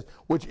when he says,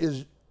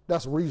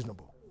 that's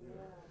reasonable.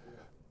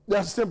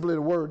 That's simply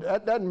the word.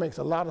 That makes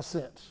a lot of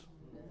sense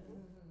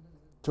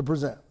to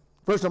present.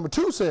 Verse number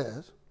 2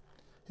 says,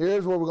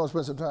 here's where we're going to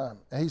spend some time.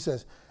 And he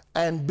says,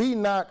 and be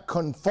not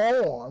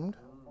conformed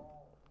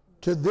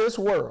to this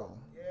world,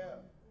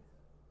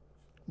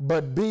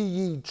 but be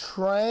ye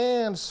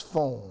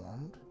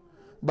transformed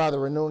by the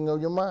renewing of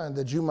your mind,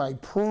 that you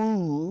might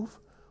prove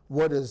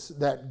what is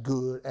that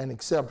good and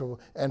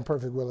acceptable and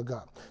perfect will of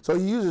God. So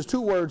he uses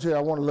 2 words here I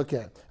want to look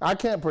at. I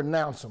can't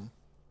pronounce them,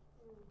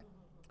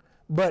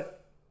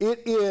 but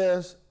it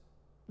is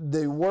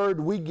the word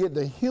we get,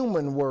 the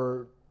human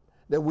word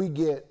that we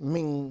get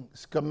means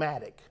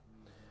schematic,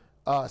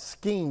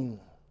 scheme.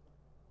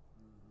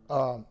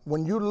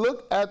 When you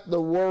look at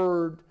the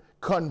word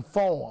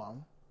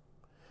conform,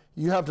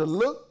 you have to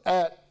look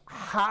at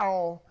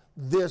how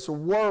this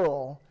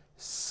world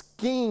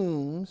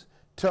schemes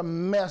to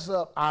mess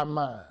up our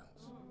minds.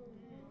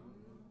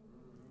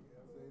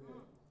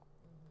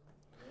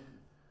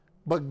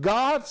 But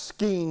God's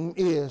scheme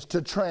is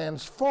to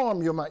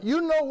transform your mind.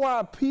 You know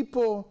why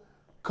people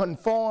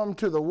conform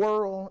to the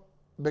world?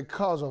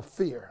 Because of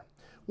fear.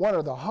 One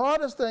of the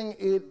hardest things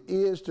it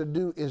is to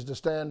do is to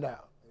stand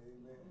out.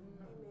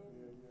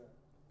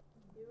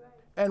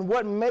 And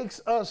what makes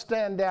us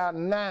stand out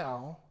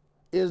now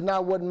is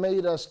not what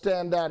made us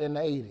stand out in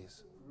the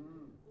 80s.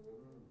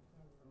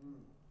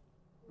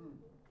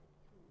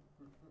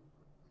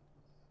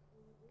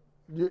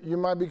 You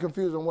might be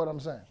confused on what I'm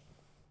saying.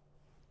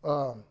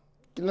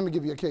 Let me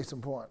give you a case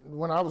in point.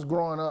 When I was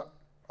growing up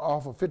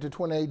off of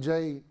 5028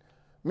 Jade,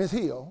 Miss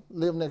Hill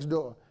lived next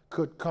door,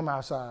 could come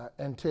outside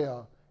and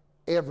tell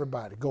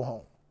everybody, go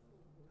home.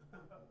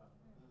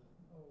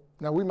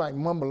 Now we might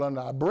mumble under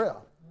our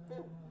breath,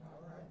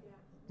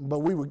 but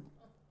we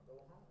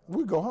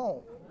would go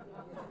home.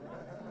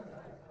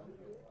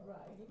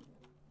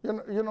 You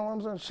know what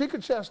I'm saying? She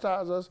could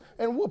chastise us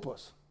and whoop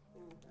us.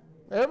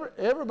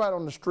 Everybody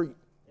on the street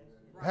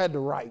had the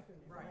right.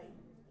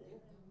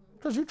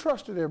 Because you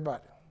trusted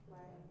everybody.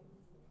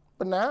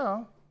 But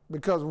now,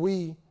 because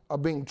we are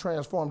being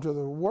transformed to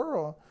the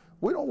world,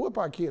 we don't whoop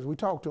our kids, we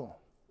talk to them.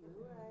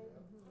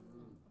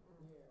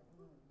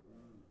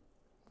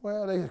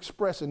 Well, they're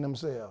expressing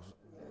themselves.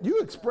 You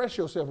express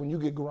yourself when you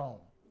get grown.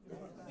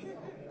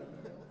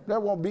 There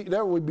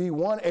would be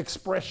one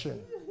expression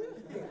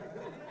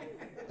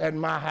at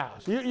my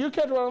house. You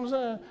catch what I'm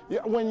saying?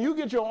 When you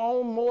get your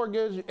own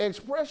mortgage,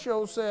 express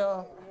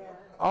yourself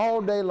all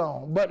day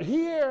long. But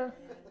here,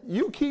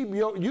 you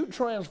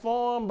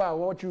transform by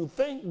what you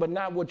think, but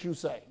not what you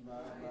say.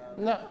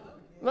 Now,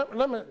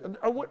 let me,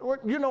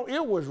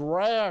 it was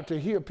rare to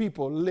hear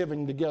people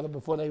living together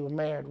before they were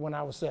married when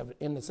I was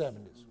in the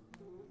 70s.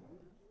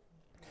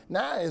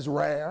 Now it's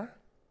rare.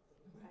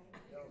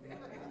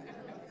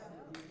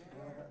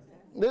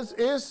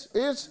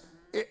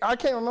 I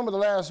can't remember the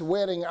last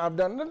wedding I've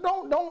done.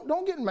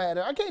 Don't get mad.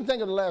 I can't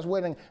think of the last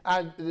wedding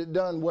I've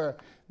done where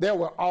there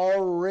were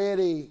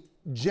already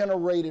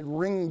generated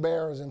ring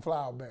bearers and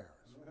flower bearers.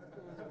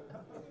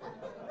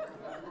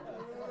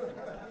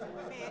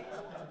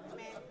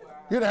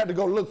 You'd have to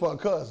go look for a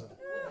cousin.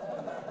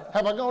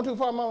 Have I gone too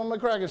far, Mama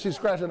McCracken? She's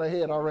scratching her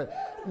head already.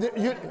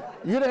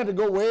 You'd have to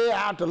go way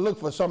out to look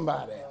for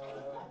somebody.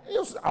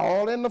 It's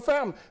all in the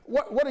family.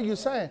 What are you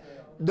saying?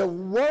 The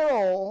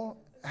world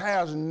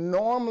has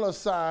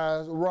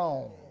normalized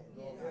wrong.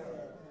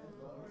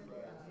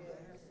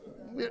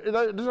 We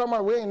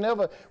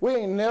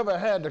ain't never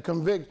had to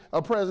convict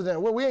a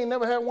president. Well, we ain't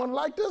never had one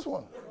like this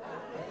one.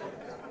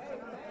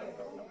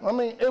 I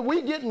mean, if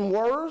we getting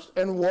worse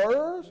and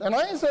worse, and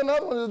I ain't saying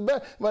another one is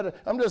bad, but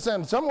I'm just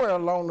saying somewhere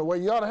along the way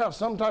you ought to have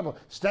some type of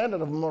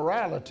standard of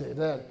morality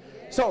that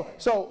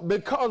So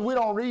because we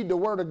don't read the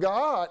Word of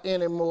God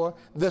anymore,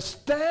 the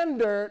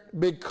standard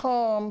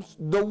becomes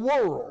the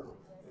world.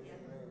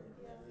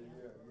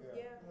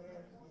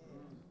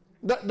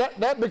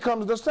 That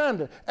becomes the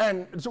standard.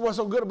 And so what's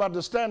so good about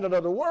the standard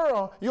of the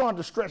world, you don't have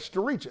to stretch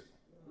to reach it.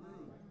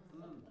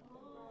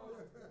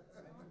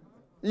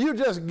 You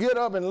just get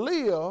up and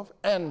live,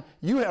 and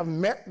you have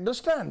met the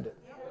standard.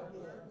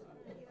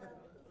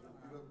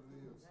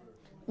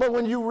 But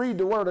when you read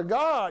the Word of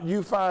God,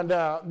 you find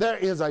out there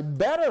is a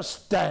better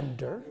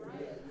standard,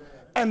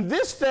 and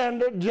this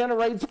standard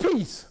generates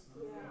peace.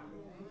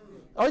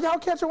 Are y'all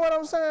catching what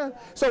I'm saying?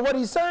 So what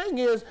he's saying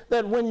is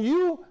that when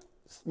you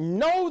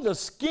know the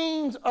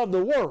schemes of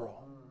the world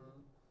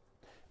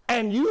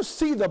and you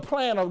see the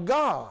plan of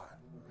God,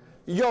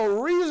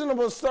 your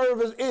reasonable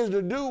service is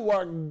to do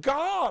what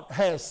God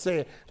has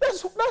said.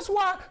 That's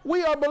why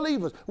we are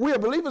believers. We are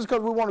believers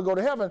because we want to go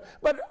to heaven,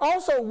 but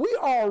also we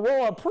are a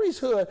royal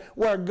priesthood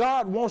where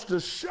God wants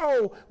to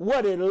show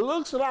what it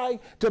looks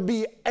like to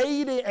be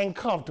 80 and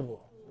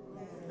comfortable.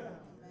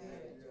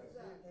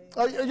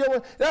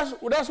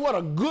 That's what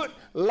a good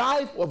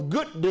life of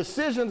good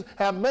decisions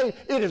have made.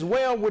 It is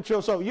well with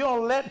your soul. You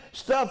don't let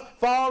stuff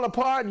fall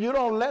apart. You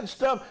don't let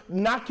stuff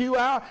knock you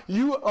out.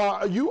 You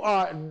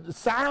are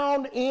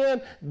sound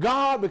in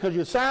God because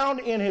you're sound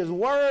in His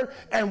Word.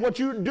 And what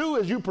you do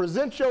is you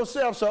present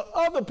yourself so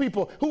other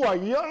people who are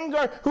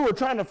younger, who are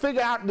trying to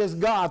figure out this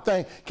God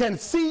thing, can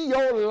see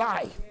your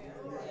life.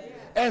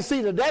 And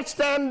see that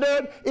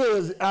standard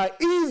is an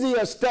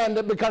easier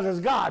standard because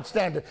it's God's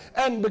standard.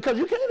 And because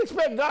you can't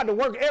expect God to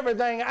work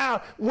everything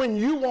out when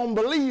you won't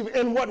believe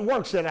in what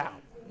works it out.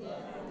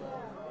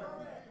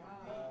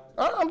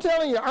 I'm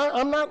telling you,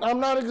 I'm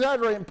not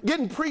exaggerating.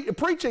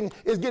 Preaching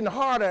is getting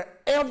harder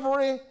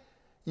every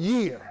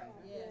year.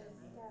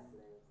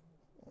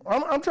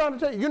 I'm trying to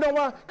tell you. You know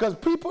why? Because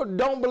people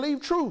don't believe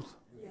truth.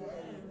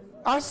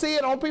 I see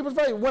it on people's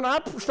face. When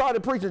I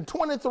started preaching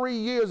 23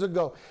 years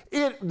ago,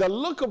 the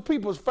look of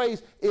people's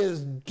face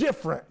is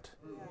different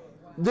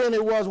than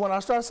it was when I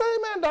started. Say,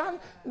 man,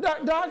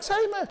 Doc,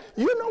 say, man,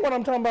 you know what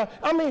I'm talking about.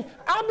 I mean,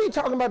 I be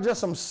talking about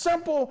just some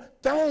simple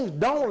things.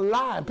 Don't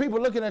lie.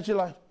 People looking at you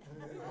like.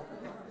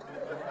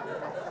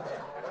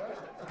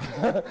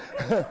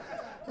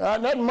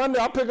 That Monday,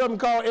 I pick up and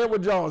call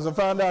Edward Jones and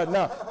find out,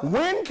 now,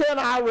 when can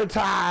I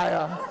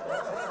retire?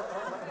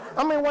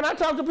 I mean, when I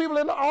talk to people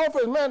in the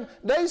office, man,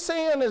 they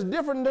sin is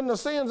different than the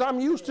sins I'm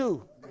used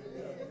to.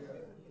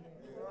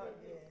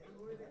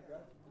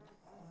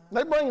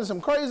 They bringing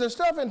some crazy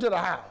stuff into the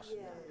house.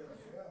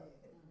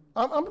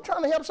 I'm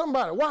trying to help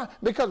somebody. Why?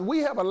 Because we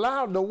have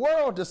allowed the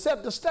world to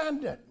set the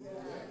standard.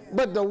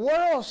 But the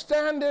world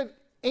standard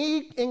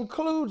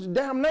includes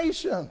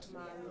damnation.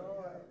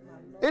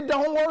 It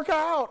don't work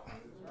out.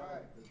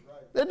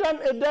 It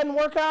doesn't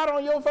work out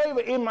on your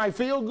favor. It might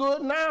feel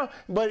good now,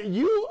 but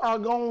you are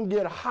going to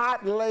get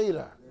hot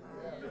later.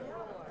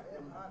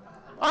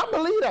 I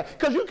believe that,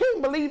 because you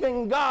can't believe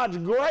in God's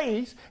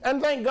grace and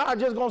think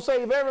God's just going to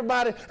save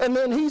everybody, and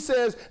then He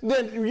says,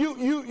 then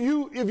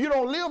if you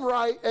don't live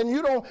right and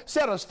you don't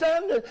set a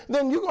standard,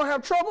 then you're going to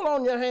have trouble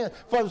on your hands,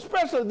 for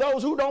especially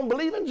those who don't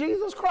believe in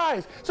Jesus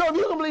Christ. So if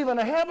you can believe in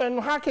a heaven,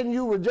 how can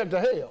you reject a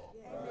hell?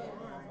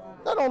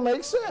 That don't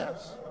make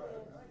sense.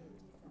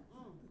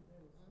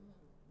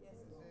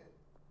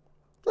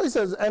 So he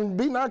says, and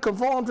be not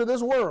conformed to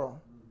this world.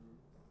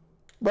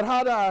 But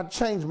how do I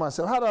change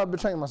myself? How do I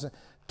change myself?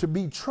 To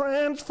be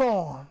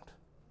transformed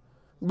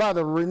by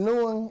the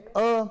renewing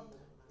of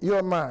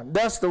your mind.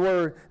 That's the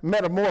word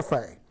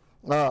metamorphe.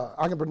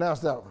 I can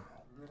pronounce that one.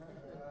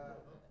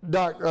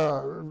 Doc,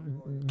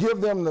 give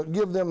them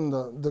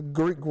the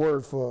Greek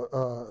word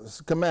for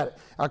schematic.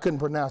 I couldn't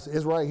pronounce it.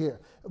 It's right here.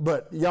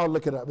 But y'all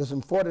look it up. It's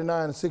in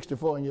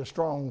 4964 in your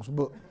Strong's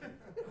book.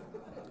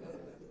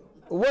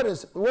 What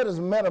is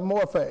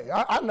metamorphe?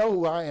 I know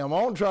who I am.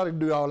 I don't try to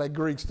do all that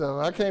Greek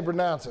stuff. I can't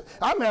pronounce it.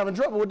 I'm having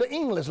trouble with the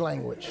English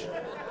language.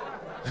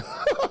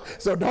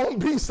 So don't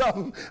be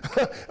something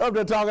up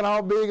there talking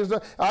all big and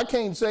stuff. I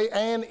can't say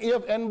and,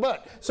 if, and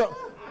but. So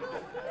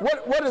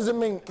what does it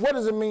mean? What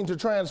does it mean to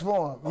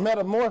transform?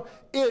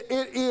 It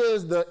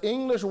is the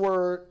English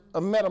word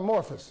of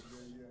metamorphosis.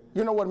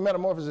 You know what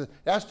metamorphosis is?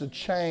 That's to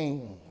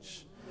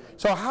change.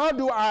 So how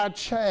do I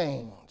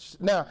change?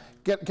 Now,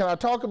 can I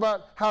talk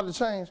about how to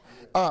change?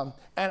 And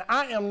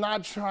I am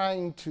not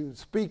trying to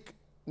speak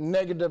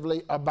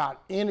negatively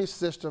about any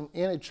system,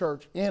 any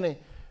church, any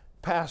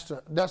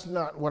pastor. That's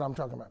not what I'm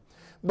talking about.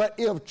 But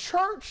if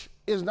church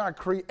is not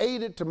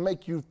created to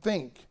make you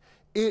think,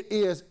 it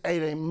is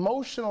an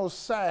emotional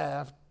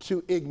salve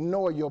to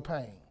ignore your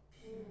pain.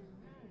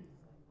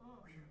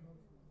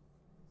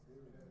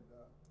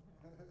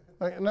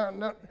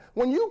 Now,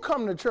 when you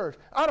come to church,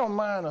 I don't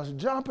mind us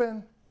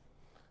jumping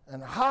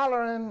and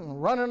hollering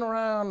and running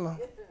around.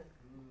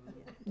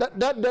 That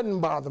doesn't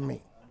bother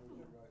me.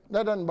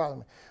 That doesn't bother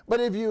me.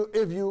 But if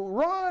you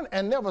run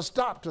and never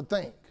stop to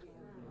think,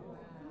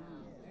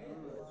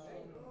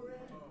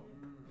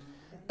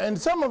 and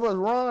some of us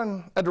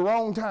run at the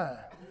wrong time.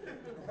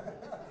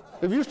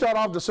 If you start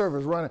off the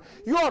service running,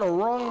 you ought to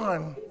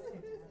run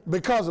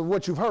because of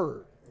what you've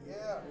heard.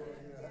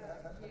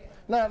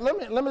 Now,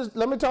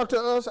 let me talk to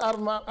us out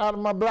of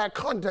my black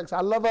context.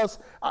 I love us,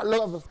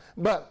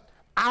 but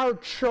our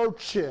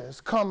churches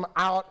come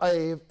out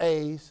of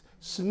a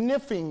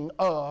sniffing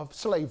of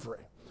slavery.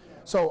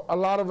 So a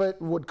lot of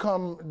it would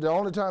come, the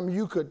only time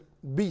you could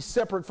be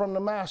separate from the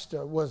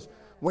master was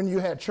when you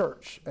had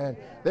church, and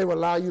they would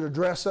allow you to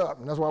dress up,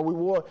 and that's why we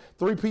wore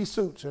 3-piece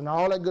suits and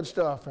all that good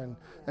stuff. And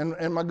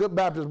my good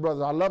Baptist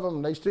brothers, I love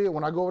them. They still,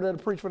 when I go over there to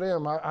preach for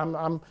them,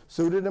 I'm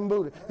suited and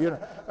booted. You know,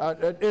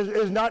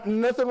 it's not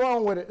nothing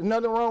wrong with it.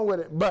 Nothing wrong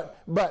with it.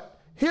 But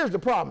here's the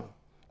problem: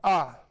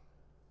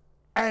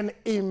 an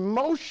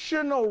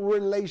emotional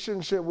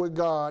relationship with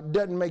God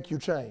doesn't make you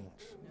change.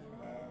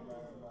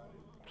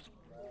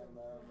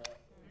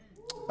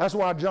 That's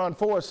why John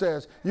 4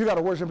 says you got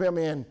to worship Him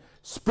in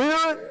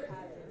spirit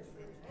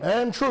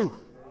and truth.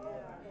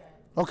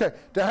 Okay,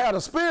 to have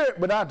the spirit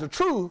without the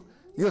truth,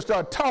 you'll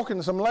start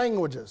talking some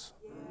languages.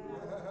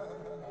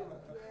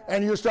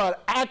 And you'll start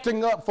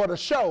acting up for the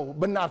show,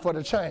 but not for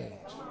the change.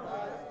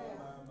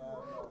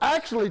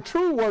 Actually,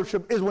 true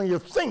worship is when you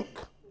think.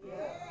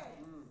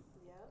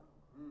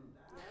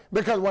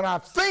 Because when I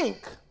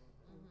think,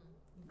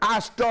 I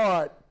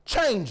start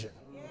changing.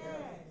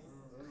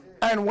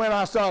 And when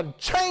I start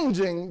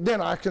changing,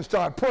 then I can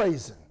start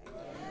praising.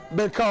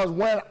 Because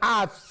when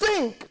I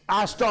think,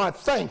 I start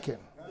thinking.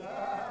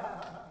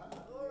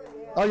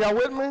 Are y'all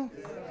with me?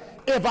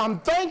 If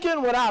I'm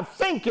thinking without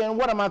thinking,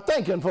 what am I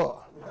thinking for?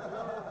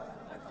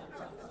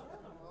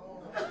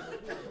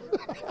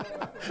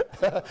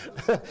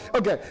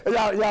 Okay,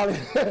 y'all,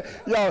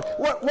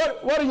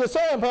 what are you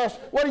saying, Pastor?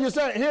 What are you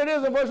saying? Here it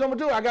is in verse number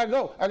 2. I gotta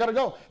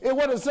go.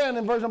 What is it saying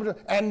in verse number 2?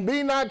 And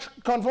be not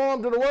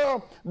conformed to the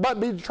world, but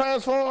be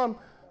transformed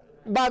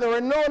by the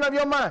renewing of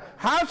your mind.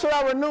 How should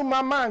I renew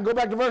my mind? Go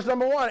back to verse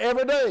number 1.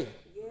 Every day.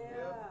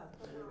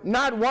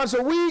 Not once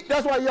a week.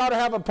 That's why you ought to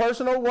have a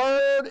personal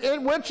word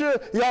in with you.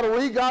 You ought to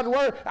read God's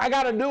word. I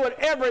got to do it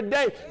every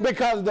day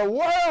because the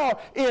world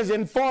is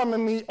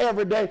informing me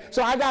every day.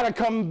 So I got to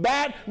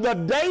combat the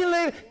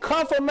daily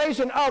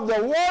confirmation of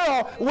the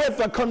world with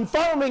the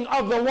confirming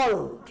of the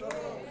word.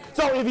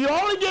 So if you're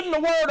only getting the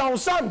word on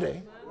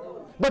Sunday,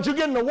 but you're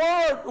getting the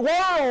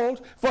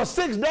world for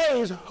 6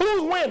 days,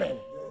 who's winning?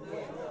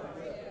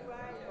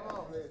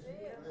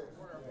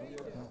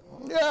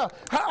 Yeah,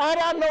 how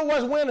do I know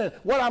what's winning?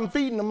 What I'm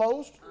feeding the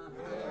most?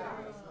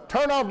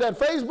 Turn off that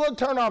Facebook,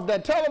 turn off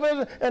that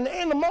television, and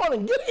in the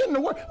morning, get in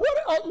the word.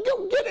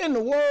 Get in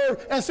the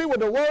word and see what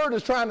the word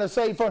is trying to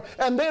say for.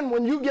 And then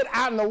when you get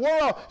out in the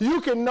world,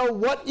 you can know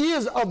what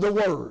is of the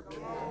word.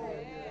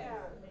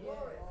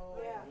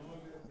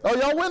 Are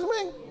y'all with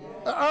me?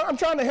 I'm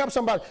trying to help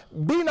somebody.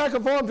 Be not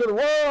conformed to the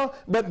world,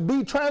 but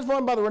be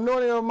transformed by the renewing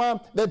of your mind,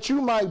 that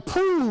you might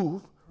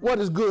prove what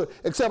is good,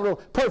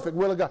 acceptable, perfect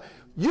will of God.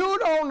 You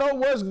don't know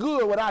what's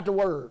good without the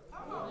word.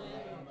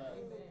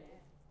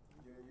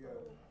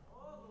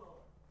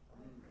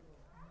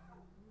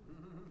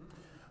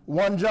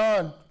 1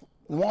 John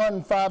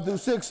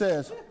 1:5-6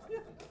 says,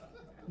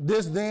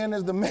 This then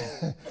is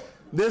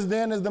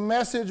the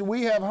message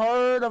we have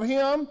heard of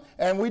him,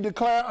 and we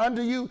declare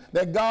unto you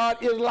that God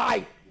is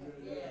light.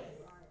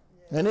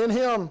 And in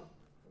him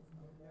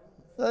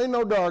there ain't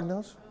no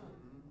darkness.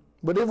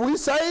 But if we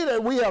say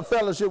that we have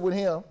fellowship with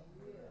him,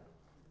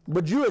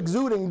 but you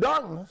exuding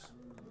darkness,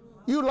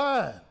 you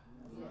lying.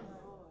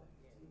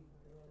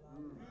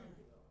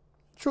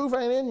 Truth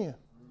ain't in you.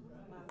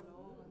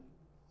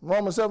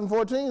 Romans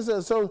 7:14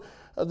 says, so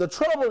the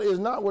trouble is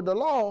not with the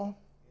law,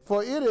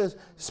 for it is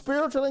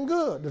spiritual and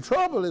good. The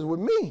trouble is with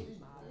me.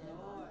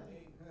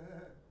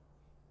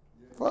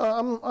 For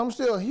I'm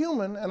still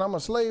human and I'm a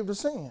slave to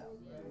sin.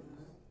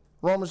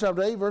 Romans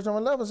chapter 8 verse number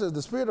 11 says,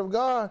 the Spirit of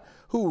God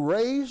who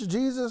raised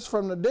Jesus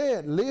from the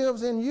dead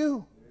lives in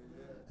you.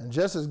 And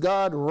just as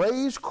God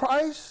raised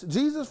Christ,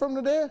 Jesus, from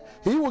the dead,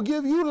 he will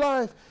give you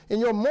life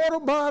in your mortal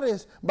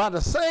bodies by the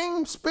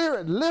same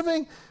Spirit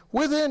living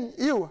within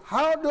you.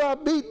 How do I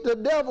beat the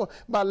devil?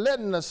 By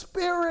letting the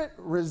Spirit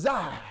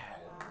reside.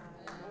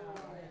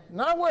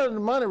 Not where the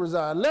money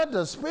resides. Let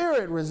the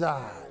Spirit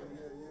reside.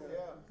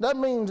 That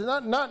means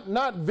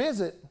not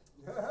visit.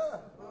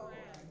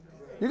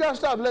 You got to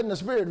stop letting the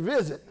Spirit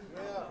visit.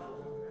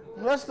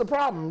 That's the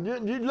problem.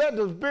 You let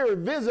the Spirit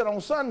visit on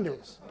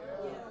Sundays.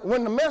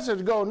 When the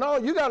message goes, no,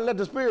 you got to let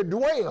the Spirit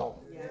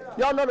dwell.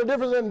 Y'all know the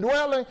difference in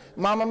dwelling?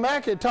 Mama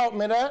Mackie taught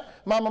me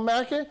that. Mama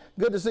Mackie,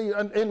 good to see you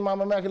in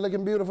Mama Mackie,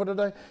 looking beautiful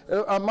today.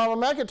 Mama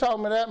Mackie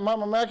taught me that.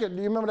 Mama Mackie, do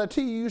you remember that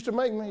tea you used to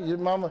make me?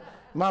 Mama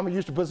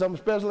used to put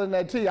something special in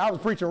that tea. I was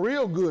preaching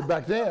real good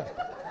back then.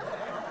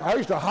 I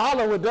used to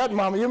holler with that,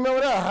 Mama. You remember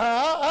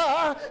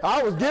that?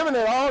 I was giving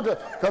it all to,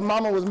 because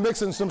Mama was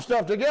mixing some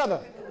stuff together.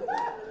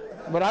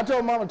 But I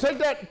told Mama, take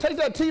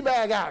that tea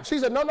bag out. She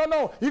said, no,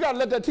 you got to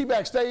let that tea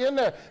bag stay in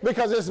there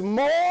because there's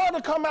more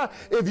to come out.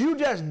 If you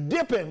just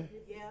dipping,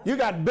 you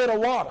got bitter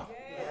water.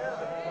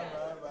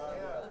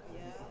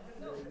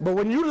 But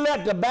when you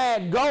let the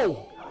bag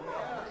go,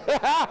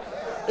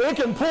 it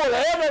can pull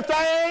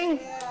everything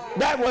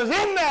that was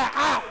in there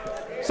out.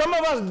 Some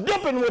of us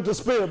dipping with the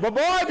Spirit. But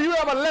boy, if you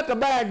ever let the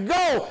bag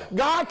go,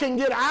 God can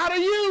get out of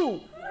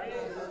you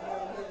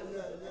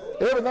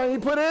everything he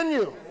put in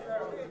you.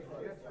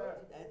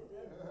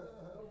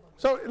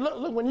 So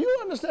look, when you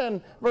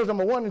understand verse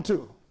number 1 and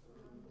 2,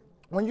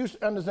 when you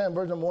understand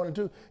verse number 1 and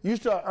 2, you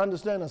start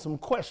understanding some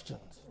questions.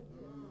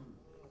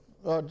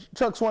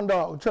 Chuck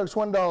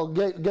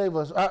Swindoll gave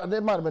us,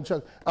 it might have been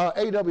Chuck,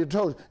 A.W.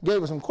 Tozer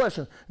gave us some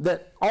questions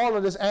that all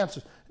of this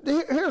answers.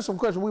 Here's some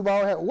questions we've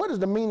all had. What is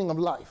the meaning of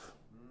life?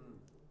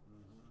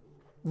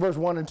 Verse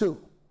 1 and 2.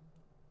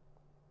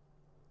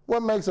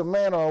 What makes a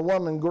man or a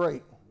woman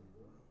great?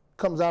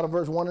 Comes out of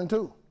verse 1 and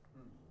 2.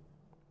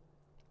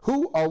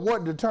 Who or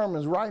what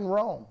determines right and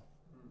wrong?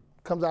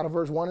 Comes out of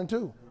verse 1 and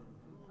 2.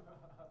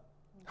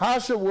 How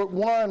should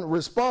one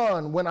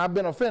respond when I've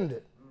been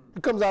offended?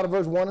 It comes out of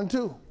verse 1 and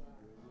 2.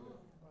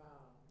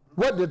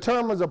 What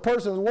determines a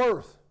person's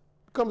worth?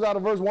 Comes out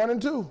of verse 1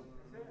 and 2.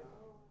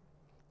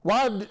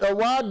 Why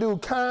do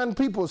kind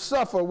people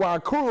suffer while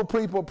cruel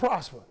people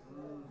prosper?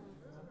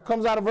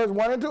 Comes out of verse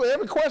 1 and 2.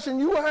 Every question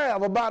you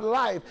have about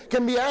life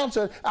can be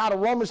answered out of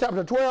Romans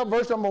chapter 12,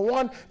 verse number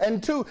 1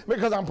 and 2,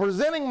 because I'm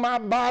presenting my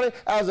body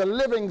as a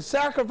living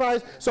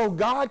sacrifice so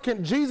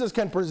Jesus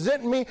can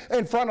present me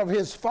in front of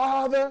his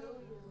Father.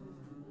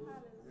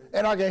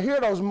 And I can hear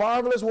those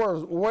marvelous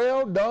words,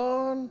 well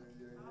done,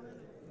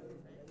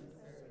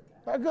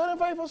 thy good and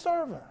faithful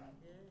servant.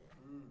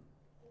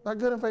 Thy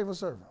good and faithful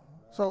servant.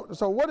 So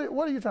what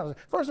are you trying to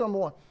say? First, number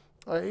one,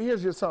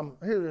 here's your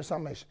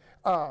summation.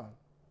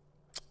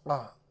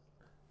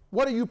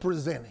 What are you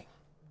presenting?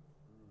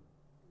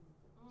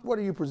 What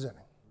are you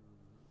presenting?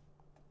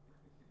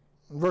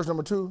 Verse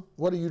number 2,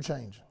 what are you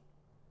changing?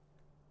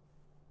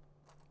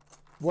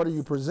 What are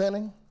you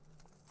presenting?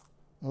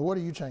 And what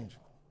are you changing?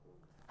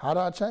 How do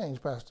I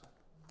change, Pastor?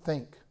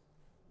 Think.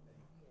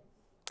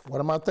 What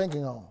am I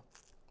thinking on?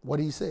 What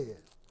he said.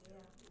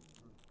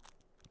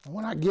 And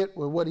when I get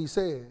with what he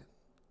said,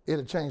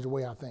 it'll change the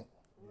way I think.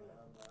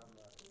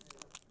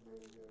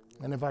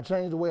 And if I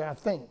change the way I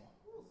think,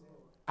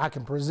 I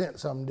can present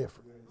something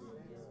different.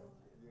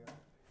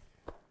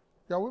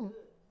 Y'all with me?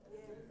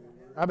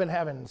 I've been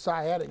having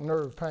sciatic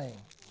nerve pain.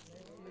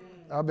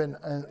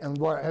 And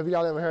boy, have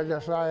y'all ever heard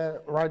that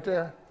sciatic right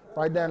there?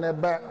 Right down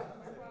that back?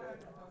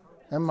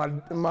 And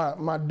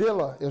my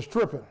dealer is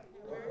tripping.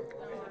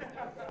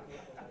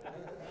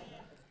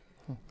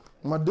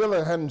 My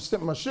dealer hadn't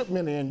sent my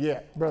shipment in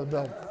yet,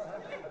 Brother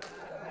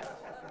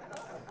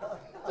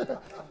Bill.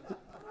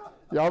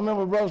 Y'all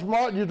remember Brother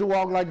Smart used to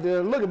walk like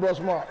this? Look at Brother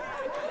Smart.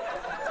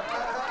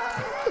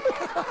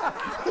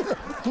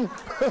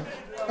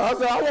 I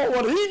said, I want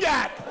what he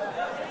got.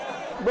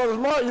 Brother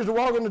Smart used to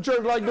walk in the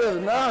church like this,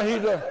 and now he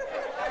does.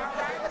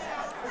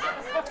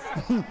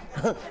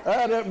 I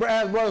had to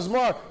ask Brother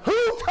Smart,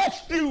 who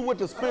touched you with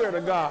the Spirit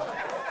of God?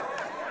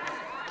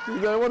 He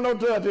said, there wasn't no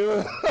touch.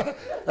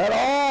 That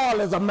all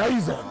is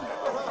amazing.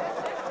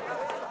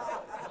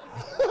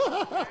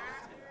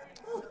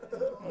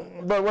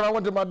 But when I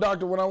went to my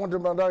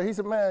doctor, he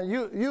said, man,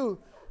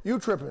 you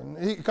tripping.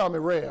 He called me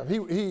Rev.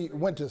 He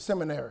went to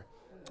seminary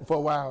for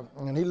a while,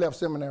 and he left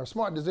seminary.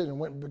 Smart decision,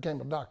 went and became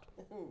a doctor.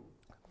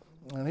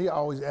 And he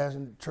always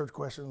asking church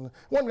questions.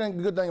 One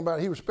good thing about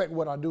it, he respects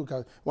what I do,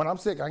 because when I'm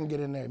sick, I can get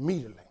in there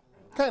immediately.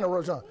 Kind of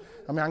rush on.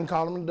 I mean, I can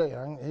call him today.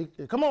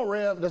 Come on,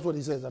 Rev. That's what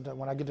he says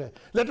when I get there.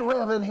 Let the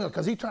Rev in here,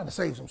 because he's trying to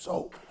save some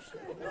souls.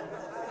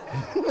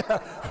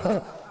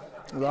 I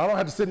don't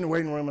have to sit in the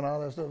waiting room and all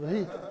that stuff.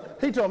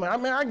 He told me, I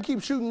mean, I can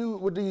keep shooting you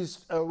with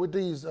these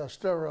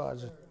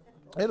steroids.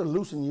 It'll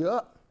loosen you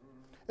up.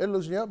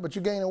 But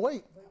you're gaining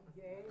weight.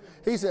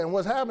 He said, and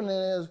what's happening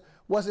is,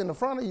 what's in the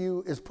front of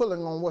you is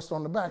pulling on what's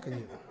on the back of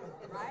you.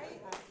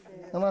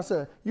 And I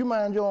said, you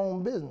mind your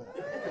own business.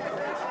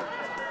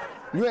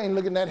 You ain't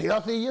looking that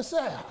healthy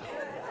yourself.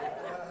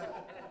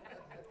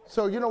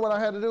 So you know what I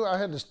had to do? I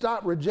had to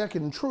stop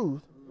rejecting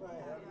truth,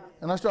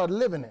 and I started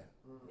living it.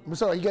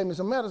 So he gave me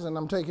some medicine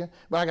I'm taking,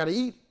 but I got to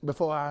eat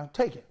before I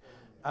take it.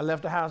 I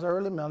left the house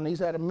early. My niece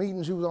had a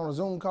meeting. She was on a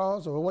Zoom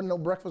call, so there wasn't no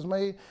breakfast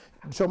made.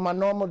 So my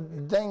normal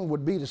thing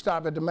would be to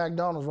stop at the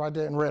McDonald's right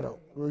there in Red Oak.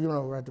 You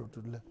know, right there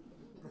to the left.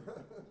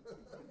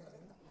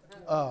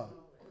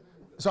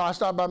 So I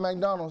stopped by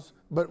McDonald's,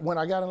 but when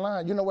I got in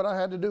line, you know what I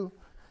had to do?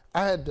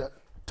 I had to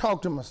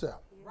talk to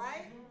myself.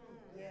 Right?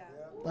 Yeah.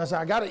 I said,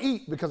 I got to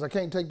eat because I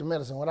can't take the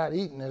medicine without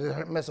eating it.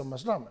 It messes up my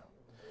stomach.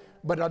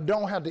 But I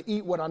don't have to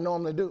eat what I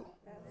normally do.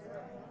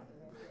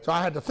 So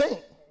I had to think.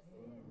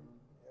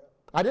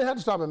 I didn't have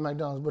to stop at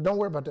McDonald's, but don't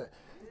worry about that.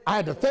 I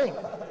had to think.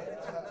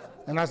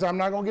 And I said, I'm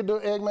not going to get the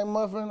Egg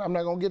McMuffin. I'm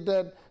not going to get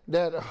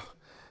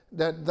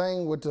that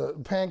thing with the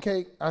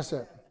pancake. I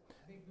said,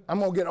 I'm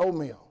going to get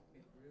oatmeal.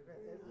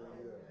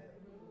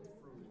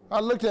 I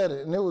looked at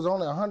it, and it was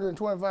only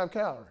 125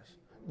 calories.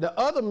 The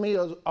other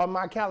meals are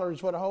my calories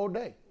for the whole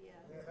day.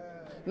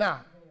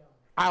 Now,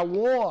 I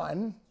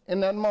won in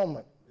that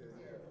moment,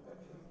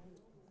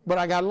 but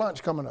I got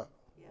lunch coming up.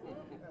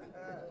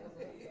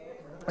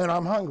 And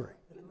I'm hungry.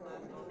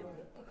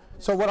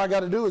 So what I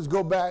got to do is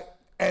go back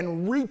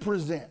and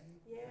represent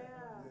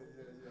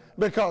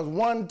Because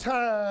one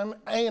time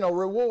ain't a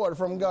reward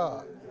from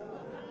God.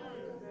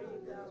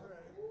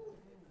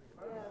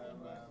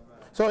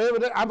 So every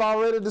day, I've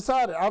already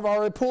decided. I've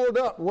already pulled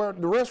up where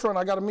the restaurant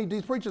I got to meet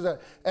these preachers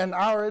at. And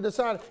I already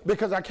decided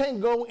because I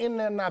can't go in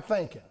there not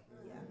thinking.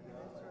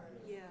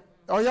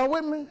 Are y'all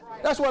with me?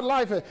 That's what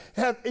life is.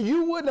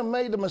 You wouldn't have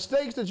made the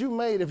mistakes that you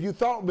made if you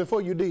thought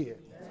before you did.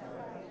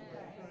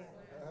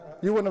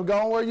 You wouldn't have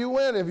gone where you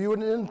went if you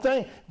didn't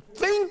think.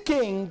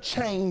 Thinking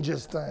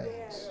changes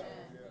things.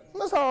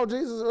 That's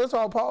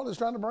all Paul is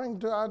trying to bring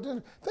to our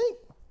attention.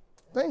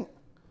 Think.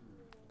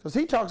 Because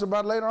he talks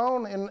about later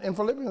on in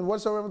Philippians,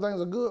 whatsoever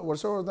things are good,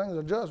 whatsoever things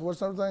are just,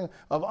 whatsoever things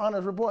of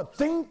honest report.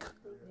 Think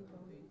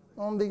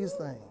on these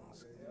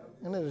things.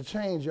 And it'll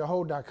change your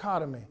whole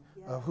dichotomy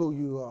of who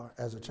you are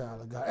as a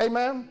child of God.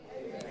 Amen?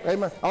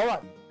 Amen. All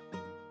right.